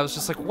point, I was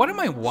just like, what am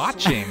I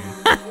watching?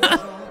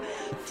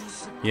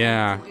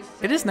 Yeah.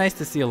 It is nice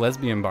to see a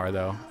lesbian bar,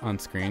 though, on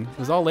screen.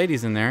 There's all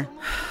ladies in there.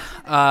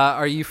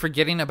 Are you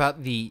forgetting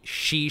about the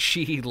She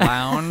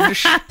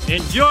Lounge?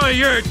 Enjoy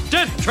your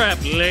death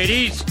trap,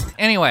 ladies.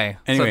 Anyway.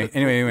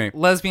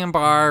 Lesbian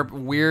bar,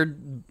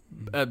 weird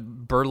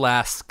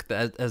burlesque,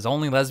 as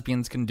only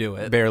lesbians can do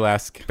it.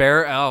 Bearlesque.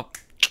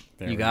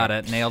 You got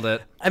it. Nailed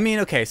it. I mean,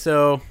 okay,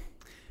 so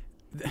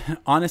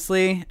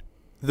honestly...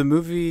 The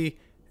movie,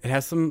 it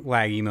has some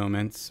laggy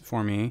moments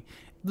for me.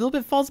 A little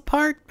bit falls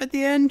apart at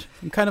the end.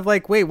 I'm kind of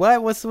like, wait,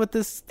 what? What's with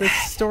this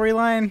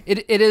storyline?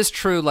 It is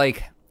true.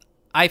 Like,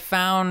 I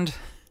found,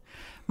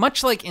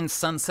 much like in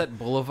Sunset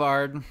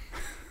Boulevard,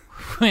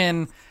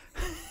 when...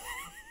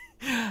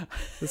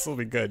 This will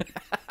be good.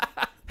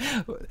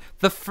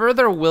 The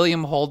further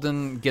William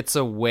Holden gets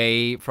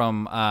away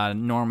from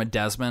Norma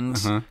Desmond,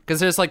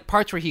 because there's like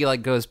parts where he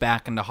like goes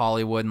back into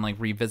Hollywood and like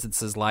revisits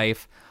his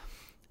life.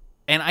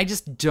 And I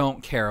just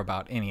don't care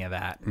about any of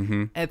that.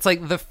 Mm-hmm. It's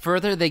like the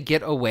further they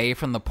get away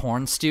from the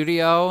porn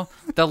studio,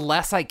 the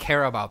less I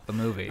care about the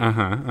movie.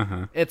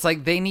 It's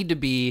like they need to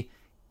be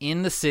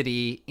in the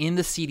city, in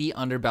the seedy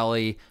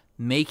underbelly,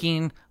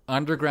 making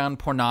underground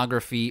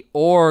pornography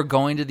or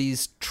going to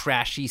these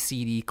trashy,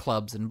 seedy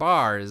clubs and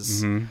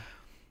bars. Mm-hmm.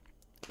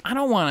 I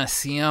don't want to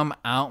see them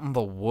out in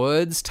the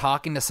woods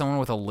talking to someone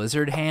with a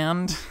lizard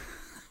hand.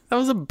 That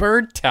was a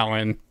bird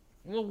telling.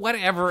 Well,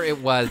 whatever it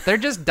was. They're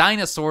just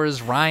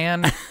dinosaurs,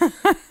 Ryan.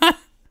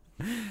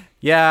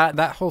 Yeah,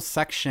 that whole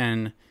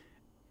section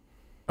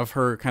of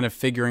her kind of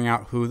figuring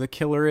out who the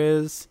killer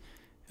is,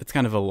 it's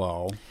kind of a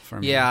lull for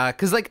me. Yeah,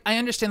 because like I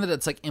understand that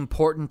it's like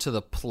important to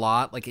the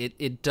plot. Like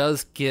it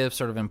does give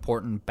sort of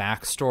important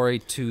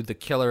backstory to the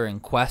killer in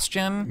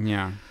question.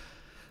 Yeah.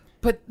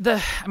 But the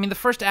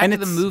first act of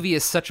the movie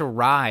is such a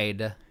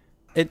ride.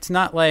 It's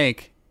not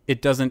like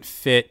it doesn't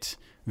fit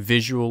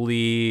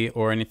visually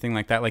or anything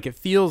like that. Like it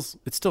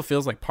still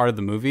feels like part of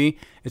the movie.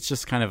 It's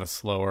just kind of a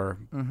slower,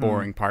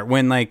 boring part.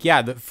 When like,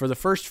 for the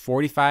first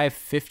 45,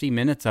 50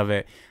 minutes of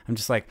it, I'm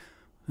just like,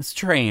 this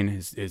train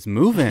is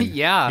moving.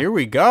 Yeah. Here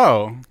we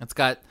go. It's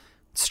got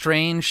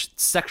strange,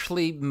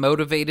 sexually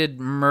motivated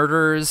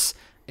murders.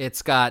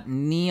 It's got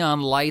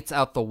neon lights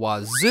out the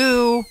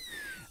wazoo.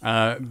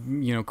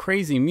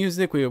 Crazy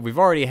music. We've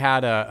already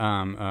had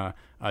a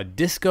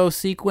disco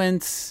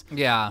sequence.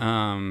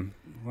 Yeah.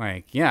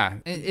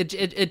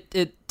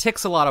 It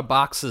ticks a lot of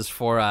boxes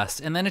for us,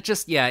 and then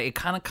it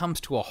kind of comes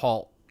to a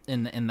halt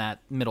in that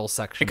middle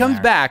section. It comes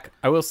there. back.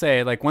 I will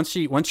say, like once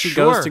she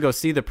goes to go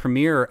see the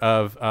premiere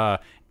of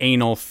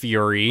Anal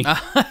Fury.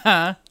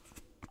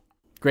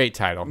 Great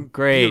title.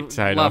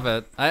 Love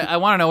it. I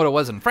want to know what it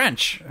was in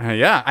French.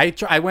 Yeah,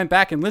 I went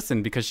back and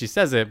listened because she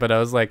says it, but I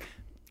was like,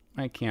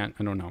 I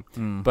don't know.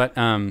 But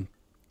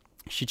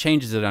she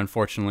changes it,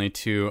 unfortunately,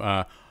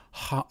 to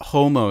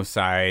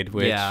homicide,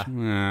 which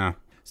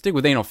stick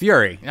with Anal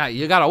Fury. Yeah,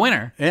 you got a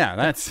winner. Yeah,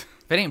 that's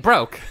if it ain't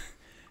broke.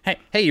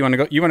 Hey, you want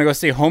to go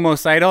see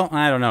homicidal?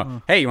 I don't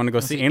know. Hey, you want to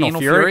go see Anal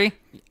Fury?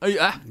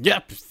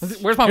 Yep.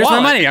 Where's my Here's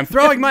wallet? my money. I'm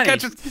throwing money.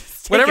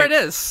 Whatever it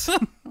is.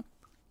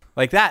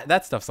 Like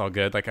that stuff's all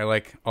good. Like I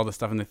like all the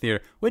stuff in the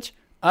theater. Which,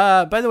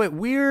 by the way,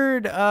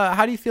 weird.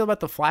 How do you feel about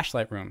the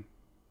flashlight room?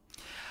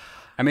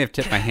 I may have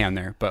tipped my hand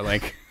there, but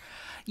like,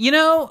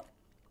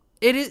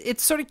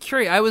 it's sort of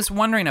curious. I was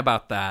wondering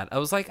about that. I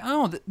was like,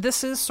 oh,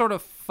 this is sort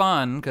of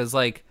fun because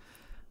like,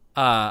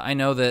 I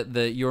know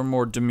that you're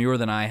more demure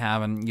than I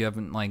have, and you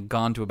haven't like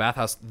gone to a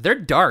bathhouse. They're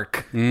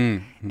dark,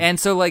 and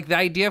so like the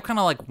idea of kind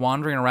of like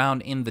wandering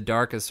around in the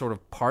dark is sort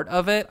of part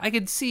of it. I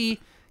could see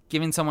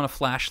giving someone a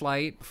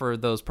flashlight for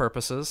those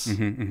purposes,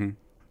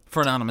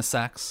 for anonymous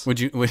sex.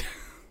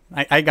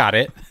 I got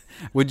it.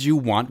 Would you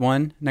want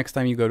one next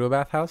time you go to a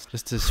bathhouse,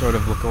 just to sort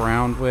of look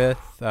around with?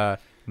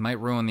 Might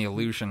ruin the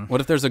illusion.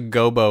 What if there's a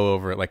gobo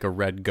over it, like a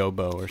red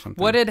gobo or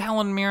something? What did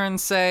Helen Mirren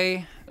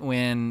say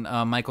when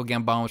Michael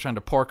Gambon was trying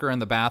to pork her in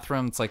the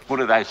bathroom? It's like, what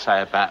do they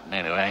say about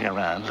men who hang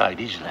around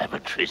ladies'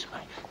 lavatories,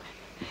 mate?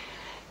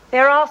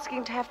 They're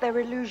asking to have their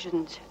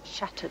illusions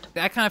shattered.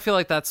 I kind of feel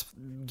like that's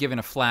giving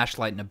a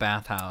flashlight in a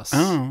bathhouse.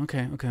 Oh,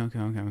 okay.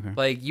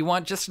 Like, you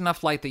want just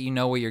enough light that you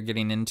know what you're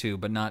getting into,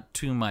 but not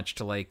too much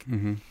to, like...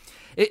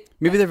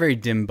 Maybe they're very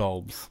dim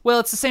bulbs. Well,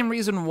 it's the same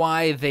reason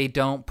why they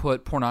don't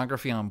put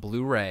pornography on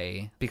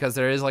Blu-ray, because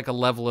there is, like, a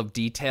level of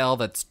detail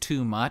that's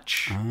too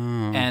much. Oh.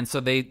 And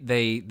so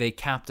they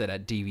capped it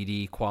at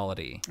DVD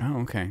quality.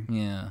 Oh, okay.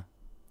 Yeah.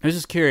 I was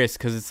just curious,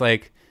 because it's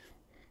like...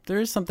 There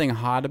is something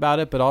hot about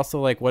it, but also,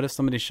 like, what if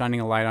somebody's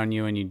shining a light on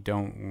you and you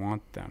don't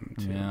want them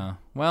to? Yeah.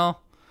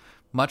 Well,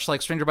 much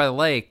like Stranger by the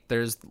Lake,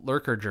 there's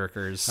lurker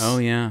jerkers. Oh,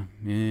 yeah.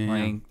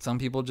 Like, some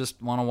people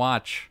just want to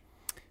watch.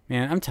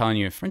 Man, I'm telling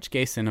you, French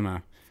gay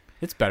cinema,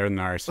 it's better than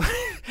ours.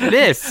 It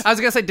is. I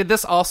was going to say, did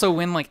this also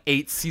win, like,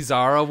 8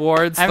 César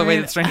Awards way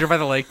that Stranger by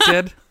the Lake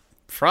did?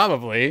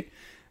 Probably.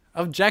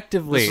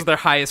 Objectively, this was their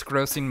highest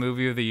grossing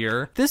movie of the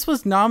year. This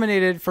was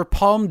nominated for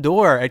Palme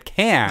d'Or at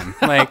Cannes.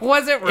 Like,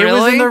 was it really? It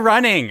was in the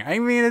running. I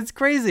mean, it's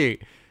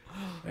crazy.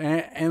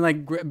 And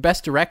like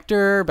best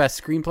director,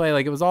 best screenplay,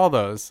 like it was all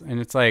those.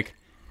 And it's like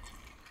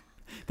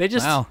they're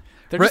just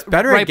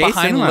better at gay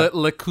behind cinema.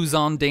 Le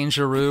Cousin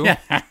Dangereux.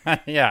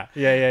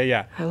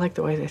 Yeah. I like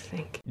the way they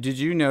think. Did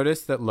you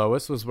notice that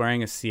Lois was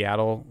wearing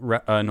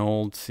an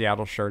old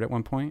Seattle shirt at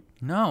one point?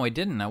 No, I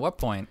didn't. At what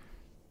point?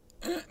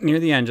 Near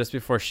the end, just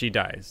before she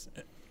dies.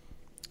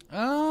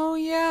 Oh,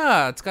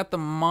 yeah. It's got the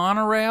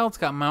monorail. It's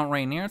got Mount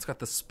Rainier. It's got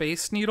the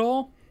Space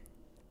Needle.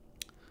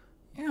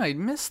 Yeah, I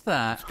missed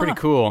that. It's pretty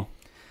cool.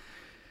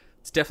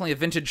 It's definitely a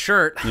vintage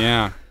shirt.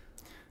 Yeah.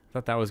 I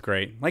thought that was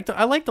great.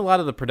 I liked a lot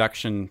of the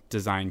production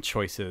design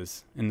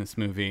choices in this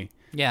movie.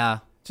 Yeah.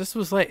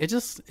 It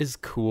just is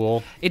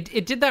cool.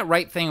 It did that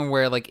right thing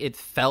where like it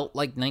felt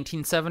like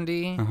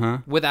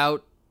 1970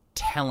 without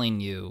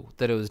telling you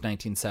that it was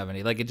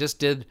 1970. Like it just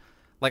did.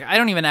 Like, I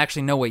don't even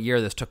actually know what year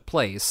this took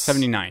place.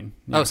 79.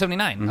 Yeah. Oh,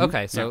 79. Mm-hmm.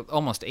 Okay, so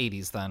almost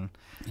 80s then.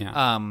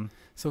 Yeah.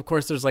 So, of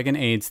course, there's, like, an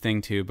AIDS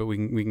thing, too, but we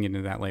can get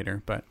into that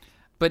later. But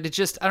it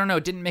just, I don't know,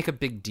 it didn't make a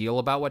big deal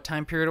about what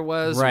time period it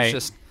was. Right.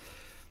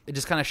 It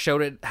just kind of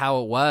showed it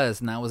how it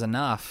was, and that was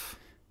enough.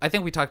 I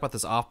think we talked about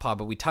this off-pod,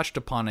 but we touched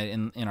upon it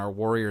in our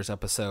Warriors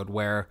episode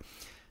where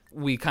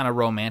we kind of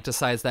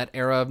romanticized that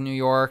era of New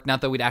York.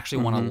 Not that we'd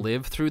actually want to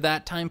live through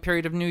that time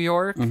period of New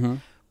York. Mm-hmm.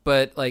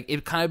 But, like,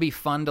 it'd kind of be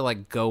fun to,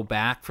 like, go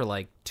back for,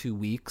 like, 2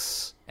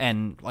 weeks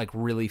and, like,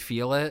 really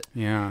feel it.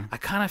 Yeah. I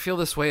kind of feel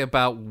this way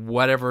about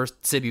whatever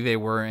city they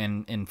were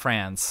in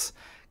France.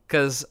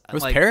 Because, it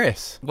was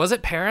Paris. Was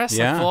it Paris?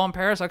 Yeah. Like, full on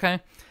Paris? Okay.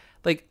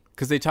 Like,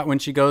 because when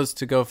she goes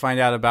to go find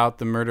out about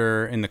the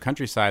murder in the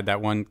countryside,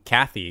 that one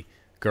Kathy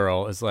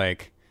girl is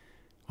like,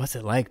 what's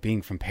it like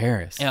being from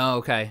Paris? Oh,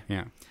 okay.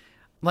 Yeah.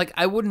 Like,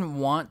 I wouldn't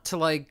want to,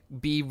 like,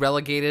 be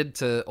relegated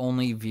to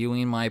only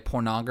viewing my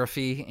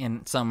pornography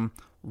in some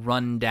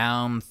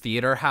run-down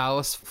theater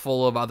house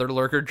full of other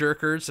lurker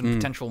jerkers and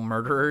potential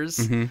murderers.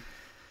 Mm-hmm.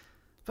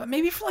 But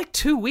maybe for like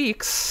 2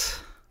 weeks,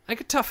 I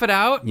could tough it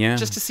out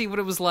just to see what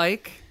it was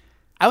like.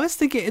 I was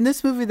thinking, in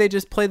this movie, they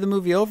just play the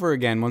movie over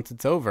again once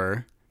it's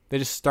over. They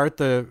just start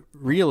the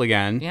reel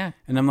again. Yeah.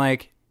 And I'm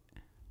like,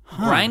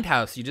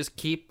 Grindhouse, you just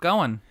keep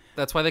going.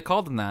 That's why they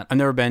called them that. I've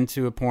never been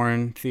to a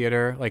porn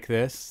theater like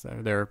this.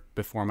 They're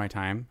before my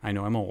time. I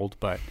know I'm old,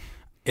 but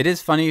it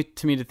is funny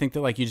to me to think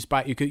that like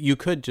you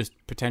could just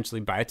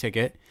potentially buy a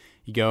ticket.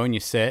 You go and you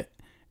sit,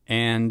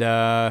 and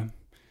you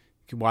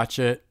could watch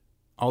it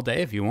all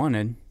day if you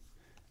wanted.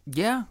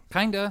 Yeah,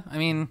 kinda. I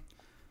mean,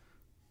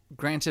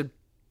 granted,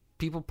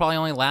 people probably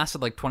only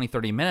lasted like 20,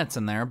 30 minutes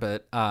in there,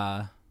 but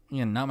not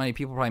many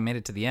people probably made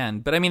it to the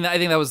end. But I mean, I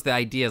think that was the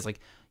idea, is like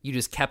you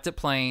just kept it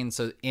playing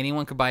so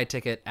anyone could buy a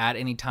ticket at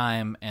any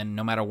time, and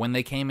no matter when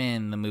they came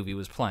in, the movie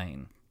was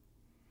playing.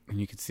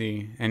 And you could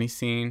see any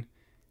scene,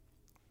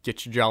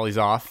 get your jollies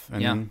off,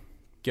 and then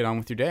get on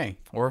with your day.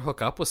 Or hook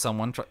up with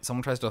someone.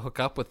 Someone tries to hook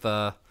up with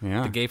the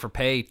gay for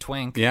pay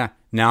twink. Yeah,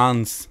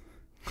 Nans,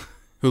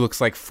 who looks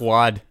like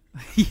Fuad.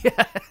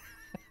 Yeah.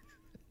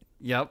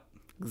 Yep,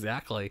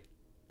 exactly.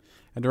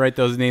 I had to write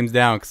those names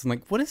down because I'm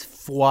like, what does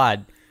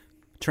Fuad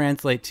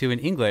translate to in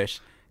English?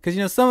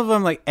 Because, some of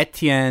them, like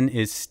Etienne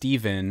is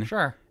Stephen.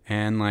 Sure.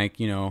 And, like,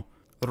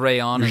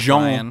 Rayon is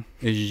Jean Ryan.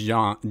 is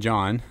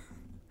John.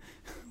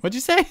 What'd you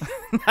say?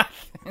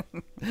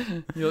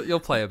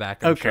 You'll play it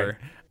back, I'm sure.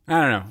 I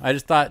don't know. I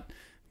just thought,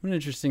 what an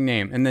interesting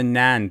name. And then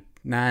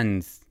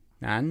Nans?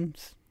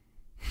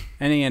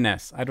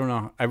 N-A-N-S. I don't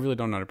know. I really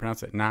don't know how to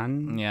pronounce it.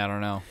 Nan? Yeah, I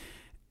don't know.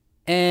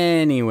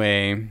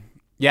 Anyway,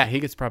 yeah, he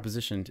gets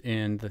propositioned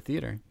in the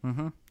theater.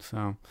 Mm-hmm.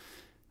 So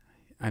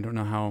I don't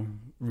know how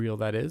real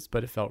that is,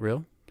 but it felt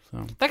real.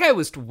 So that guy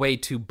was way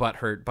too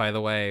butthurt, by the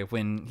way,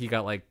 when he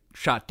got like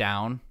shot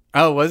down.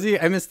 Oh, was he?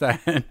 I missed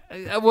that.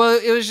 Well,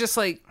 it was just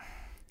like,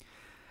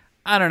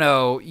 I don't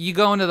know. You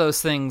go into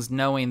those things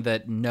knowing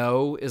that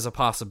no is a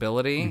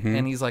possibility,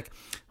 and he's like,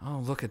 "Oh,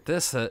 look at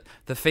this!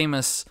 The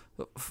famous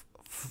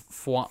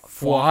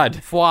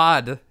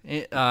Fuad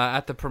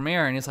at the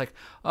premiere," and he's like,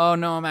 "Oh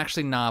no, I'm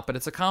actually not, but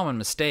it's a common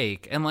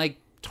mistake," and like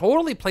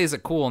totally plays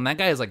it cool. And that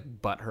guy is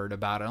like butthurt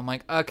about it. I'm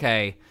like,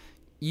 okay,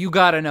 you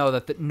got to know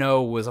that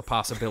no was a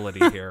possibility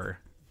here.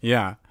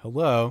 Yeah.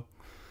 Hello.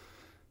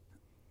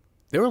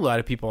 There were a lot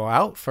of people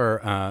out for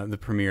the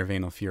premiere of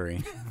Anal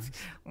Fury.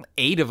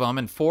 8 of them,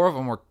 and 4 of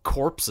them were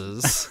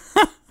corpses.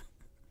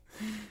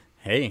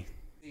 Hey,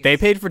 they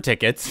paid for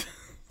tickets.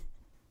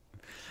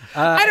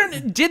 I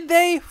don't. Did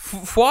they?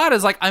 Fuad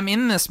is like, I'm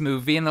in this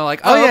movie, and they're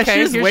like, oh yeah, okay,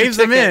 she just here's waves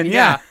your them ticket. in.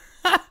 Yeah.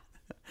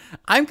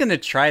 I'm gonna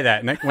try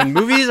that when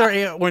movies are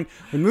when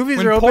movies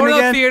When are open porno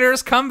again.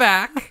 theaters come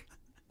back.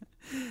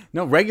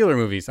 No, regular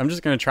movies. I'm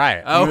just gonna try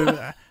it. Oh. I'm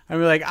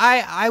gonna like,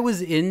 I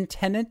was in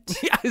Tenet.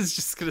 I was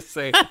just gonna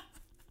say,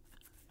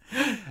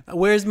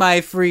 Where's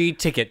my free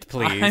ticket,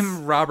 please?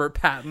 I'm Robert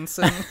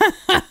Pattinson.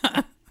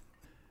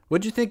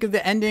 What'd you think of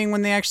the ending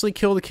when they actually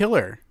kill the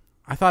killer?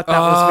 I thought that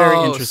was very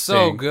interesting.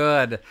 So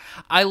good.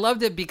 I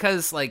loved it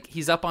because like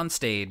he's up on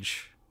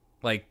stage,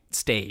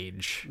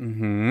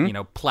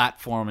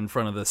 platform in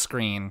front of the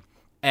screen,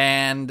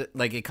 and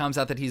like it comes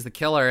out that he's the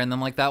killer, and then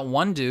like that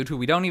one dude who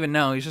we don't even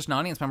know, he's just an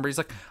audience member. He's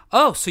like,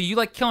 "Oh, so you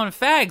like killing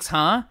fags,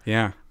 huh?"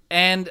 Yeah.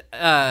 And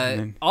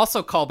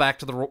also call back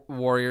to the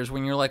Warriors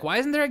when you're like, why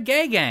isn't there a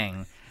gay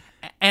gang?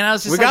 And I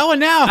was just we got one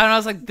now. And I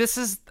was like, this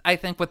is, I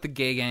think, what the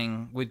gay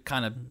gang would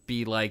kind of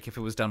be like if it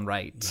was done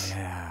right.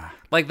 Yeah.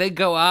 Like they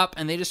go up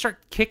and they just start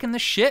kicking the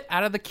shit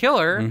out of the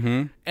killer,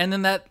 and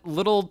then that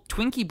little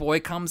Twinkie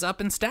boy comes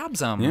up and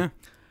stabs him. Yeah.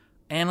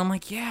 And I'm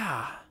like,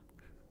 yeah,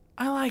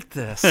 I like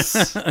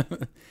this.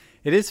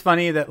 It is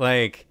funny that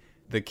like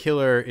the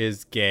killer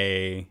is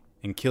gay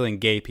and killing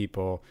gay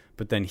people,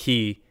 but then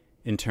he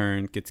in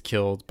turn gets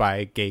killed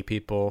by gay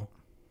people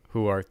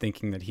who are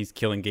thinking that he's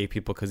killing gay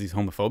people because he's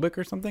homophobic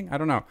or something. I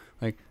don't know.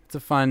 Like, it's a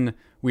fun,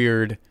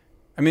 weird...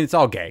 I mean, it's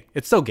all gay.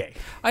 It's so gay.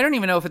 I don't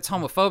even know if it's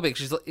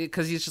homophobic,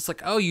 because he's just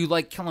like, oh, you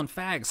like killing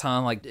fags,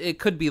 huh? Like, it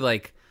could be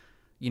like,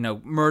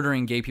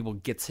 murdering gay people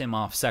gets him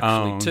off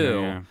sexually, too.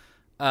 Yeah.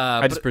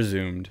 I just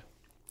presumed.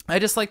 I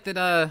just like that,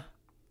 I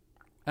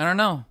don't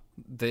know.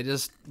 They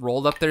just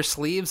rolled up their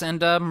sleeves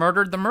and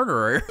murdered the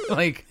murderer. I was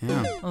like,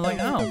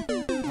 oh,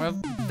 well,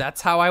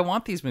 that's how I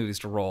want these movies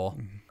to roll.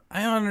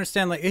 I don't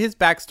understand. Like, his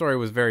backstory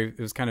was it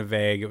was kind of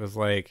vague. It was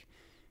like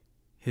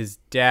his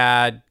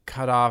dad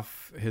cut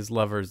off his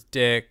lover's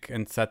dick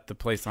and set the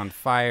place on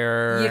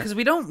fire. Yeah, because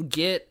we don't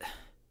get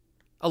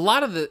a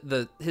lot of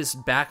his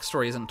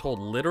backstory isn't told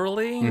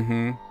literally.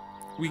 Mm-hmm.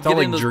 We it's get all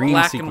like into dream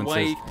black sequences.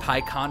 and white,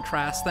 high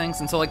contrast things,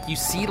 and so like you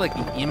see like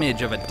the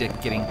image of a dick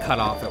getting cut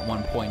off at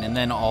one point, and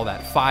then all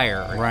that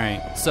fire.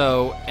 Right.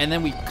 So, and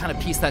then we kind of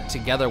piece that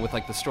together with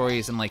like the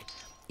stories, and like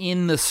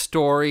in the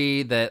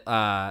story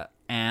that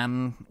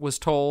Anne was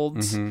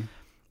told,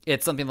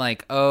 it's something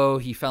like, oh,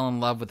 he fell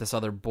in love with this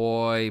other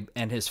boy,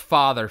 and his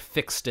father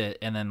fixed it,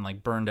 and then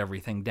like burned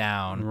everything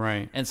down.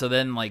 Right. And so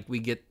then like we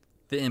get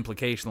the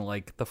implication that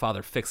like the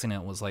father fixing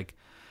it was like,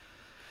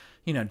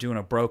 doing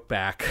a broke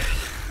back.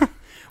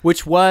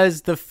 Which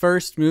was the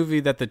first movie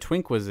that the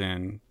twink was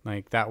in.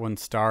 Like, that one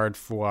starred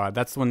Fuad.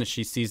 That's the one that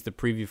she sees the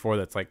preview for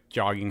that's, like,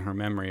 jogging her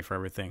memory for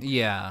everything.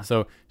 Yeah.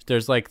 So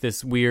there's, like,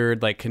 this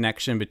weird, like,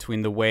 connection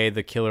between the way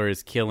the killer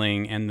is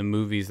killing and the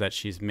movies that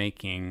she's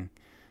making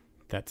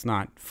that's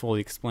not fully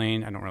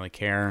explained. I don't really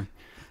care.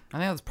 I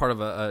think that's part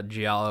of a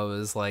giallo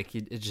is like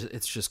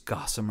it's just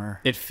gossamer.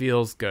 It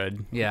feels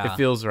good. Yeah. It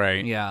feels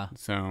right. Yeah.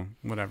 So,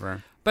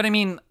 whatever. But I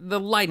mean, the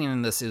lighting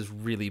in this is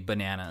really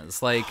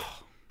bananas. Like,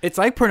 It's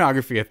like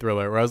Pornography, a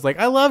thriller, where I was like,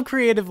 I love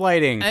creative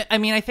lighting. I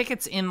mean, I think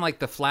it's in like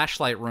the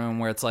flashlight room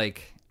where it's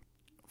like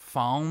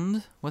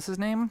Fouad, what's his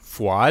name?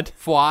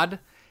 Fouad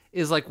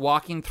is like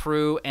walking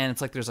through, and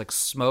it's like there's like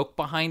smoke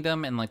behind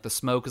him, and like the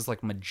smoke is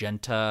like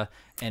magenta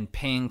and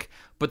pink,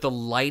 but the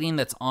lighting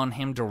that's on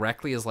him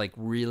directly is like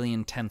really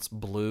intense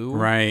blue.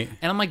 Right.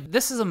 And I'm like,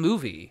 this is a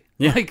movie.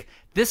 Yeah. Like,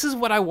 this is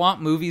what I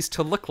want movies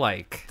to look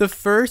like. The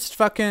first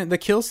the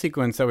kill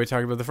sequence that we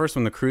talked about, the first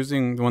one,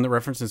 the one that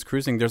references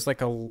cruising, there's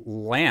like a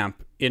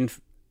lamp in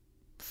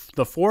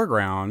the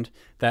foreground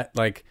that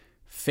like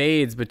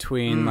fades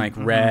between like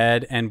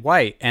red and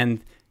white.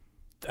 And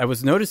I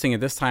was noticing at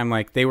this time,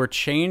 like they were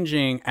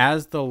changing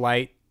as the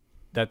light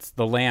that's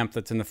the lamp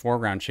that's in the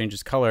foreground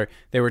changes color.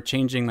 They were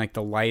changing like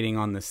the lighting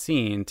on the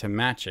scene to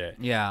match it.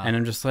 Yeah. And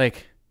I'm just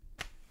like,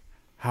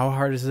 how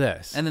hard is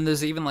this? And then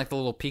there's even like the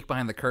little peek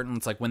behind the curtain.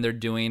 It's like when they're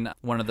doing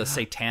one of the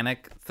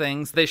satanic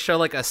things, they show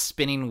like a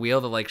spinning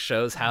wheel that like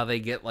shows how they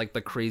get like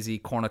the crazy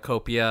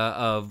cornucopia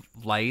of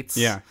lights.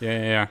 Yeah.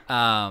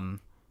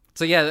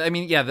 So yeah, I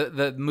mean, yeah,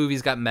 the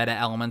movie's got meta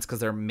elements because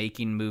they're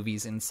making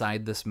movies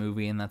inside this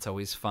movie, and that's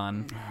always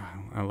fun.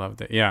 I loved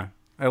it. Yeah.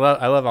 I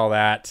love all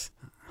that.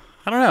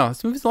 I don't know.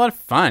 This movie's a lot of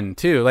fun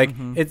too. Like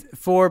it's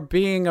for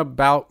being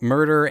about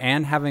murder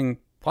and having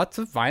lots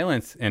of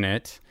violence in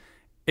it.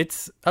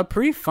 It's a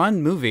pretty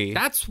fun movie.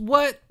 That's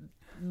what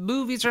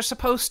movies are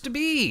supposed to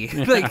be.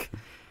 Like,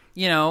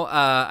 you know,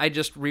 I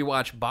just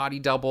rewatched Body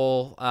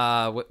Double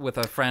with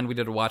a friend. We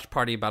did a watch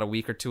party about a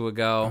week or two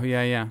ago. Oh,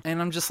 yeah.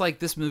 And I'm just like,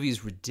 this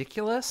movie's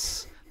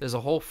ridiculous. There's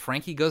a whole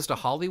Frankie Goes to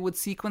Hollywood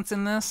sequence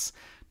in this.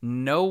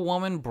 No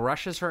woman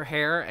brushes her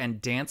hair and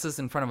dances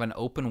in front of an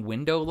open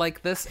window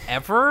like this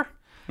ever.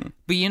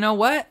 But you know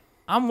what?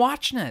 I'm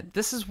watching it.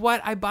 This is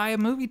what I buy a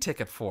movie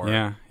ticket for.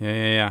 Yeah.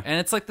 And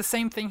it's like the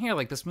same thing here.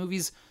 Like, this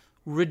movie's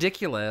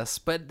ridiculous,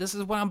 but this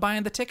is what I'm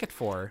buying the ticket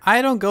for.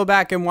 I don't go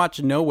back and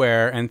watch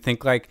Nowhere and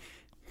think like,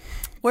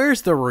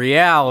 where's the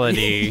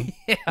reality?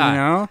 Yeah. You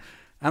know?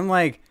 I'm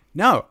like,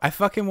 no, I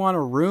fucking want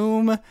a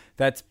room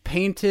that's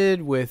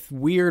painted with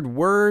weird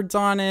words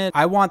on it.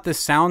 I want the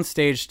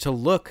soundstage to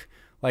look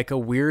like a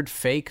weird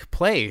fake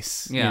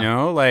place. Yeah. You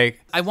know?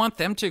 Like, I want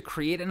them to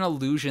create an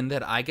illusion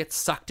that I get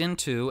sucked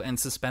into and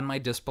suspend my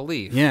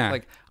disbelief. Yeah.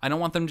 Like, I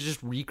don't want them to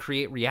just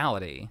recreate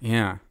reality.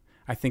 yeah.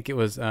 I think it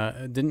was,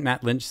 didn't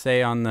Matt Lynch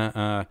say on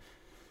the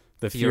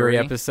Fury Fury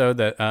episode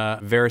that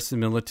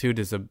verisimilitude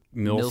is a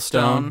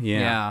millstone?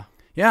 Yeah.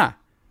 Yeah.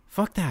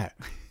 Fuck that.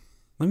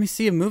 Let me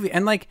see a movie.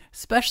 And like,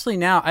 especially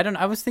now,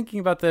 I was thinking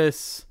about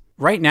this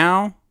right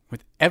now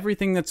with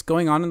everything that's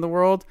going on in the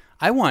world.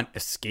 I want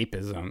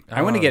escapism.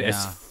 I want to get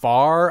as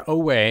far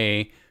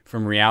away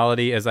from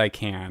reality as I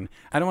can.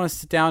 I don't want to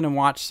sit down and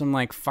watch some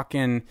like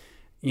fucking,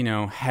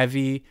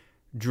 heavy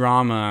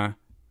drama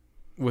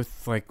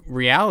with like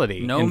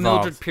reality. No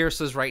involved. Mildred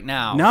Pierce's right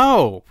now.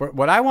 No.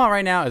 What I want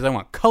right now is I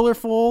want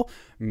colorful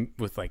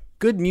with like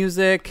good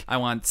music. I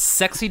want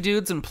sexy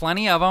dudes and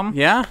plenty of them.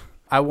 Yeah.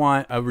 I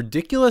want a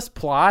ridiculous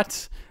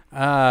plot.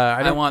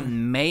 I want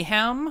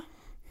mayhem.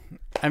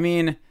 I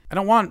mean, I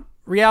don't want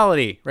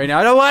reality right now.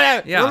 I don't want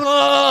it.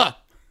 Yeah.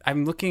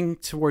 I'm looking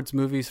towards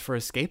movies for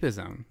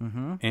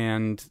escapism.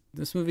 And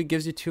this movie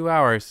gives you 2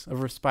 hours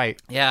of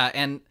respite. Yeah,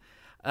 and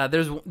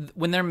there's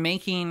when they're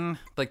making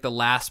like the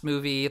last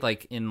movie,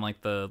 like in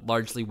like the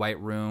largely white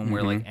room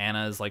where like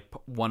Anna is like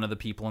one of the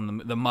people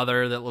in the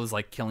mother that was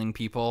like killing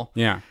people.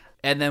 Yeah.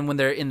 And then when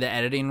they're in the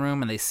editing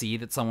room and they see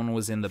that someone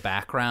was in the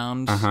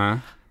background,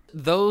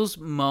 those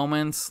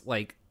moments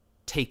like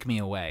take me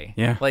away.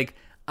 Yeah. Like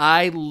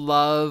I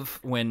love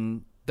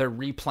when they're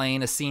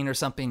replaying a scene or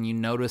something, you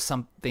notice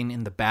something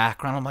in the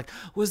background. I'm like,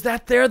 was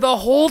that there the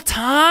whole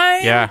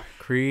time? Yeah.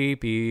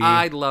 Creepy.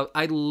 I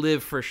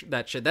live for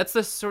that shit. That's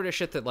the sort of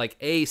shit that like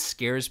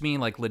scares me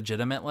like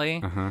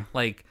legitimately.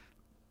 Like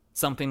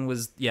something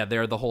was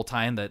there the whole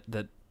time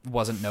that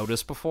wasn't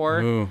noticed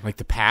before. Ooh, like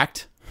The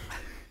Pact?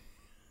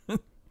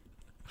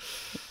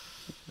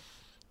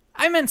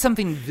 I meant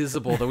something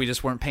visible that we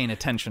just weren't paying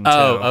attention to.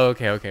 Oh,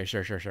 okay.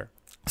 Sure.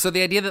 So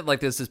the idea that like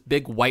there's this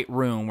big white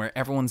room where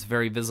everyone's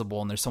very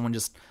visible and there's someone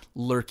just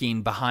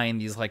lurking behind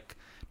these like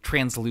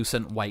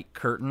translucent white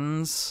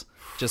curtains,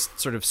 just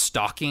sort of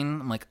stalking.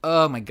 I'm like,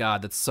 oh my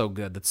God, that's so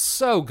good. That's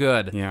so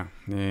good.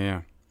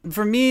 Yeah.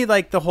 For me,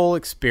 like the whole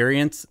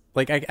experience,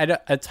 like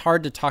it's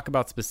hard to talk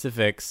about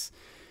specifics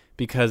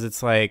because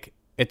it's like,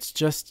 it's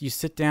just you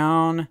sit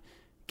down,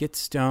 get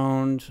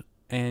stoned,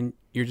 and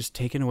you're just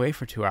taken away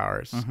for 2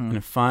 hours in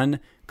a fun,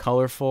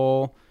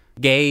 colorful,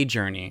 gay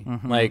journey.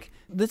 Like,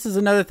 this is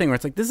another thing where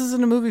it's like, this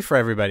isn't a movie for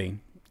everybody.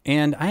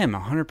 And I am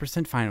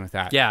 100% fine with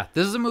that. Yeah,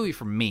 this is a movie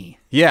for me.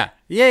 Yeah.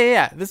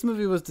 This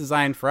movie was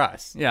designed for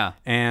us. Yeah.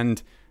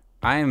 And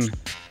I'm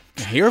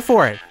here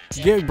for it.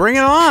 Bring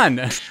it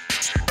on.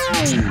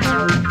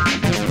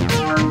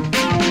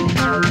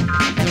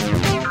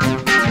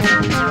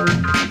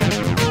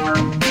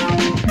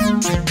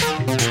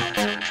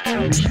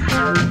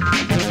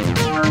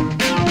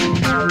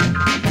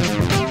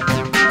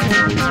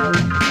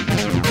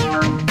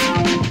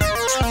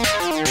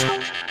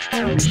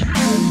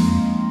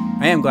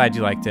 am glad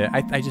you liked it.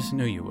 I just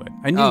knew you would.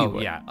 I knew you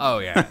would. Oh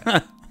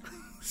yeah.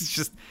 It's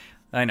just,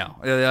 I know.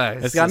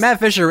 It's got Matt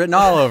Fisher written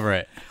all over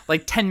it.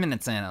 Like 10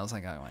 minutes in, I was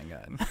like, oh my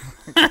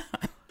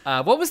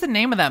god. What was the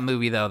name of that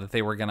movie though that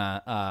they were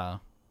gonna?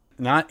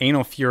 Not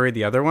Anal Fury,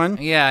 the other one.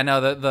 Yeah, no,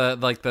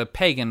 the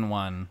pagan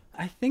one.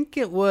 I think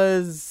it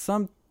was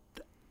some.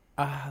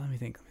 Let me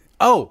think.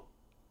 Oh,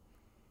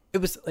 it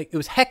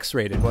was hex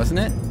rated, wasn't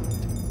it?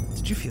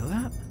 Did you feel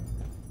that?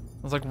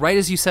 I was like, right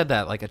as you said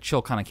that, like a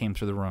chill kind of came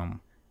through the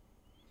room.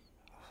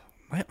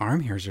 My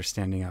arm hairs are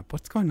standing up.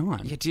 What's going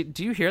on? Yeah,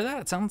 do you hear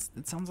that? It sounds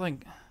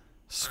like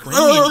screaming.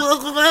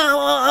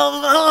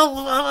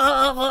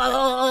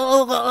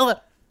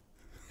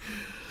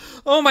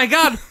 Oh my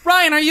God,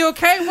 Ryan, are you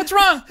okay? What's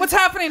wrong? What's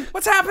happening?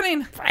 What's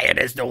happening? Ryan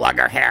is no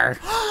longer here.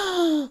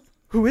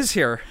 Who is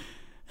here?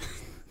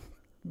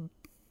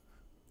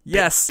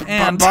 Yes,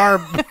 and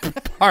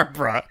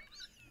Barbara.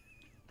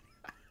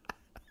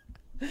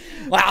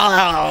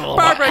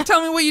 Barbara,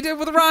 tell me what you did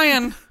with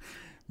Ryan.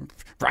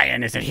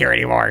 Ryan isn't here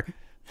anymore.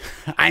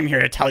 I'm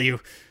here to tell you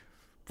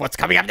what's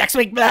coming up next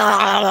week.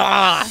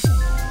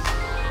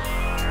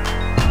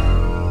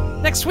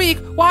 Next week?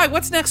 Why?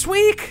 What's next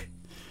week?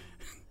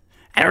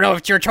 I don't know if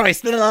it's your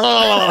choice. What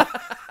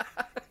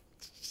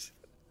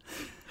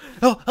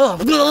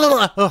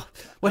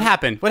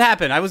happened? What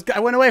happened? I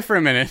went away for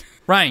a minute.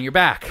 Ryan, you're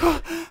back.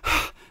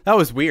 That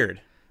was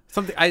weird.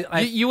 Something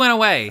You went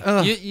away.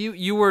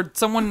 You were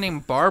someone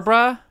named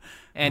Barbara,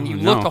 and you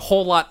looked a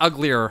whole lot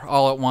uglier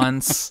all at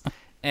once,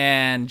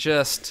 and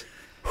just.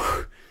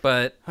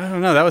 But I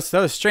don't know. That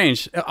was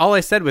strange. All I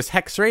said was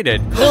hex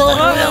rated.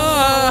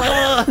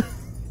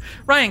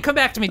 Ryan, come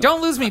back to me.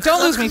 Don't lose me.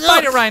 Don't lose me.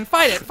 Fight it, Ryan.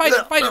 Fight it. Fight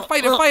it. Fight it.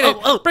 Fight it. Fight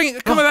it. Bring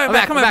it. Come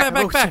back.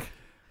 Come back.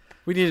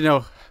 We need to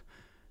know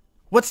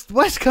what's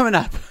coming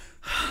up.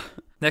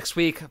 Next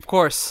week, of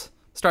course,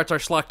 starts our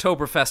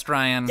Schlocktoberfest,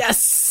 Ryan.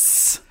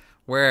 Yes.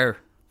 Where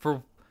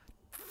for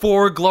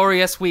 4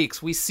 glorious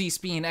weeks we cease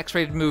being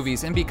X-rated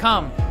movies and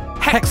become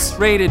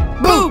hex-rated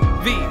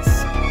movies.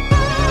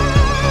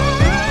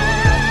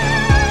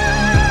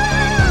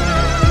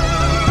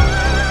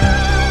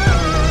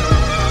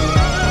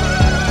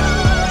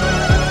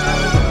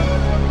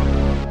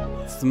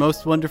 The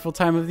most wonderful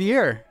time of the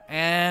year,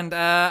 and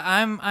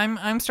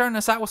I'm starting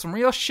us out with some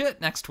real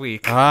shit next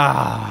week.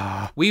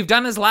 We've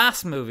done his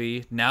last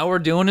movie. Now we're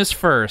doing his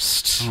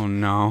first. Oh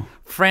no!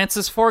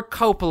 Francis Ford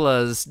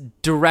Coppola's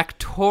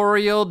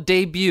directorial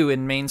debut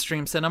in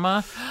mainstream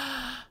cinema,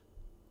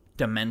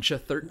 Dementia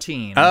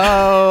 13.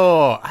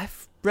 Oh,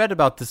 I've read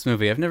about this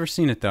movie. I've never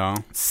seen it though.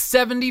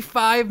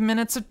 75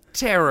 minutes of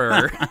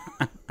terror.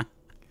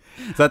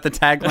 Is that the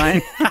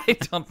tagline? I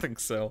don't think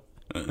so.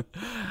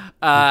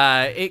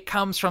 It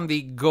comes from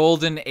the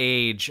golden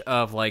age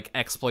of like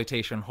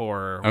exploitation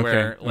horror,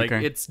 where like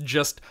it's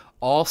just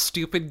all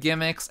stupid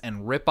gimmicks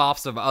and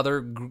rip-offs of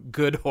other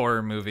good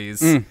horror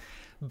movies.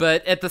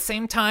 But at the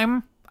same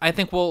time, I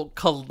think we'll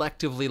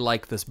collectively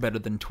like this better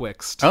than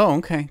Twixt. Oh,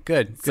 okay,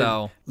 good.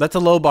 So that's a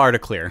low bar to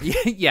clear.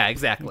 Yeah,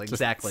 exactly.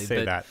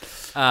 Say but,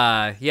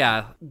 that.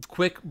 Yeah,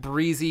 quick,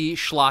 breezy,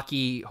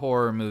 schlocky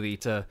horror movie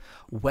to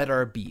wet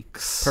our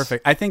beaks.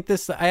 Perfect. I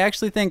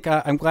actually think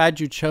I'm glad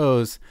you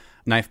chose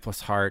Knife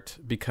Plus Heart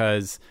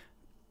because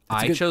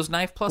I chose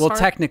Knife Plus Heart?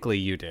 Heart? Well, technically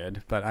you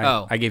did, but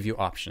I gave you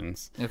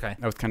options. Okay.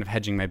 I was kind of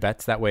hedging my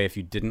bets. That way, if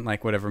you didn't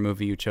like whatever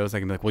movie you chose, I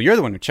can be like, well, you're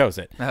the one who chose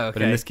it. Oh, okay.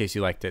 But in this case,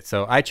 you liked it.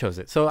 So I chose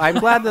it. So I'm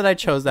glad that I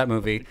chose that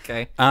movie.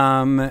 Okay.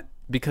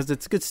 Because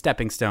it's a good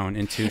stepping stone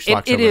into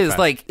Schlocktoberfest. It is.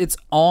 Like, it's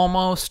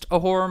almost a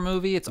horror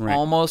movie. It's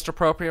almost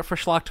appropriate for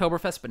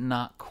Schlocktoberfest, but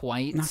not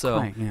quite. Not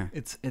quite, yeah.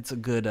 It's a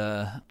good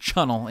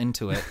channel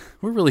into it.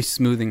 We're really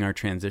smoothing our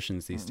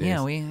transitions these days.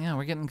 Yeah,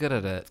 we're getting good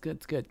at it.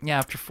 It's good. Yeah,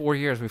 after 4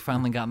 years, we've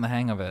finally gotten the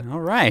hang of it. All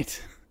right.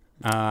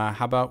 How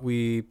about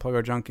we plug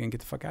our junk and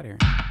get the fuck out of here?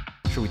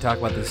 Should we talk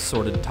about this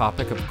sordid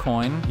topic of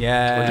coin?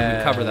 Yeah. Or did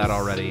we cover that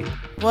already?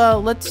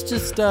 Well, let's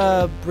just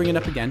bring it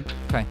up again.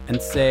 Okay.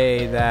 And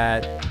say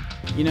that,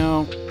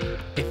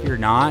 if you're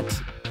not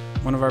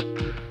one of our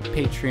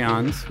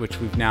Patreons, which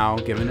we've now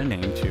given a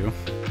name to,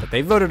 but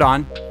they voted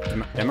on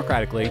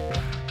democratically,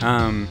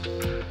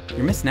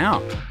 you're missing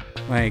out.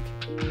 Like,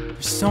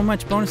 there's so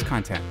much bonus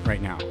content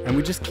right now, and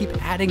we just keep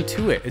adding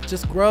to it. It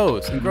just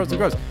grows and grows and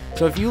grows.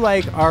 So if you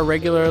like our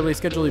regularly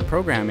scheduled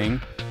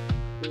programming,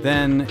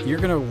 then you're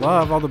going to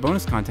love all the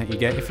bonus content you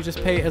get if you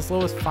just pay as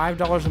low as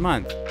 $5 a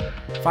month.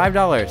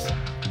 $5.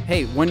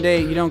 Hey, one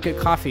day you don't get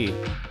coffee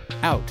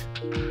out.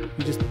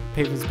 You just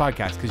pay for this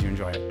podcast because you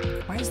enjoy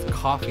it. Why is the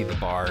coffee the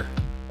bar?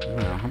 I don't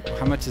know.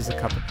 How much is a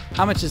cup?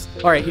 All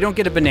right, you don't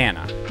get a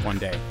banana one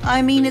day.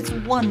 I mean, it's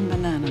one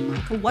banana,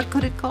 Michael. What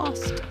could it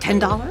cost?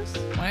 $10?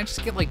 Why don't I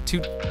just get like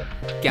 2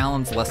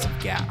 gallons less of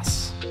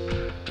gas?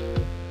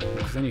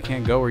 Because then you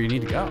can't go where you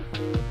need to go.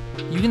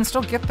 You can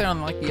still get there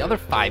on like the other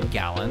 5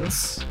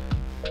 gallons.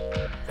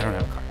 I don't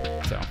have a car,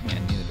 so. Yeah,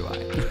 neither do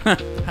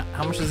I.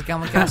 How much does a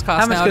gallon of gas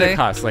cost nowadays? How much could it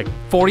cost? Like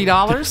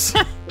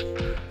 $40?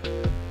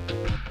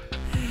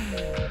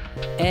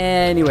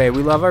 Anyway,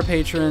 we love our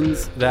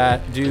patrons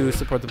that do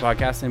support the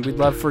podcast, and we'd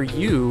love for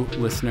you,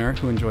 listener,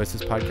 who enjoys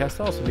this podcast,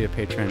 to also be a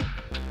patron.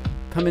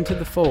 Come into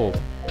the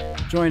fold.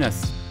 Join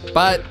us.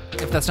 But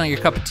if that's not your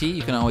cup of tea,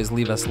 you can always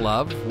leave us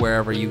love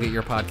wherever you get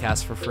your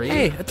podcasts for free.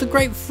 Hey, it's a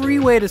great free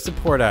way to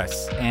support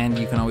us. And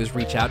you can always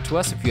reach out to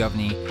us if you have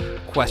any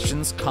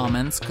questions,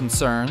 comments,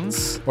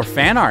 concerns. Or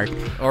fan art.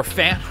 Or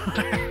fan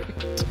art.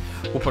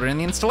 We'll put it in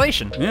the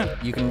installation. Yeah.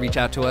 You can reach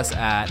out to us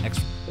at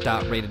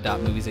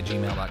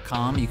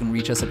x.rated.movies@gmail.com. You can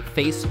reach us at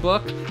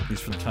Facebook, at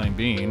least for the time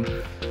being,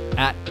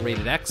 at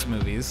Rated X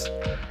Movies.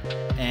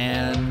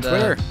 And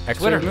Twitter,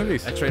 X-Rated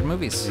Movies. X-Rated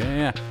Movies.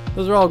 Yeah.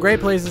 Those are all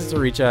great places to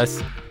reach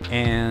us,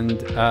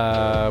 and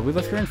we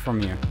love hearing from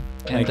you.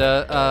 And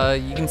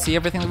you can see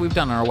everything that we've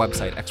done on our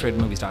website,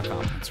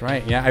 xratedmovies.com. That's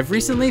right. Yeah, I've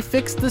recently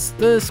fixed the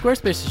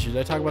Squarespace issue. Did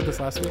I talk about this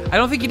last week? I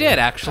don't think you did,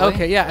 actually.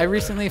 Okay, yeah, I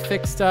recently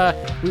fixed.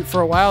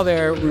 For a while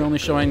there, we were only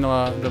showing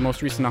the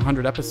most recent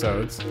 100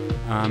 episodes,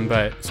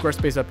 but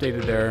Squarespace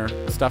updated their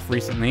stuff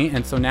recently,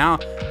 and so now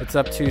it's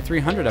up to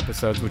 300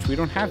 episodes, which we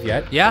don't have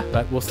yet. Yeah.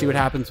 But we'll see what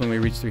happens when we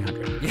reach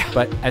 300. Yeah.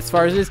 But as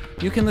far as it is,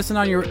 you can listen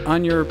on your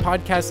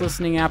podcast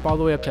listening app all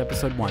the way up to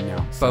episode 1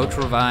 now. Beau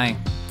Travail.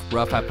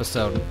 Rough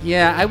episode.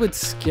 Yeah, I would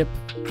skip.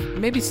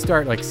 Maybe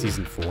start like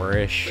season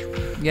 4-ish.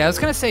 Yeah, I was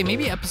gonna say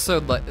maybe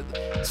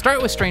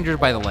start with Strangers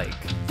by the Lake.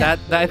 That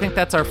I think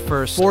that's our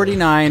first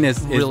 49 is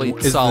really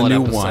is solid the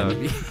new episode.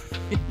 one.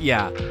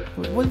 Yeah.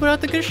 What about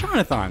the Good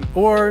Shaunathon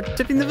or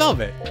Tipping the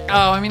Velvet?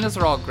 Oh, I mean those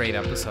are all great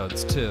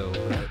episodes too.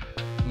 Yeah.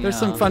 There's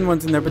some fun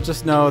ones in there, but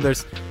just know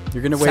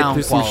you're gonna wade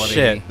through some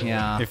shit.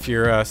 Yeah. If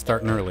you're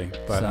starting early.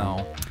 But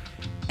so.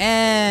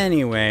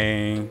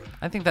 Anyway,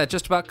 I think that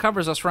just about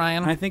covers us,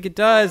 Ryan. I think it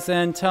does.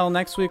 Until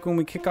next week when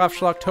we kick off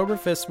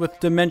Schlocktoberfest with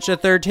Dementia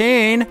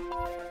 13.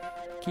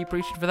 Keep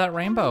reaching for that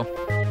rainbow.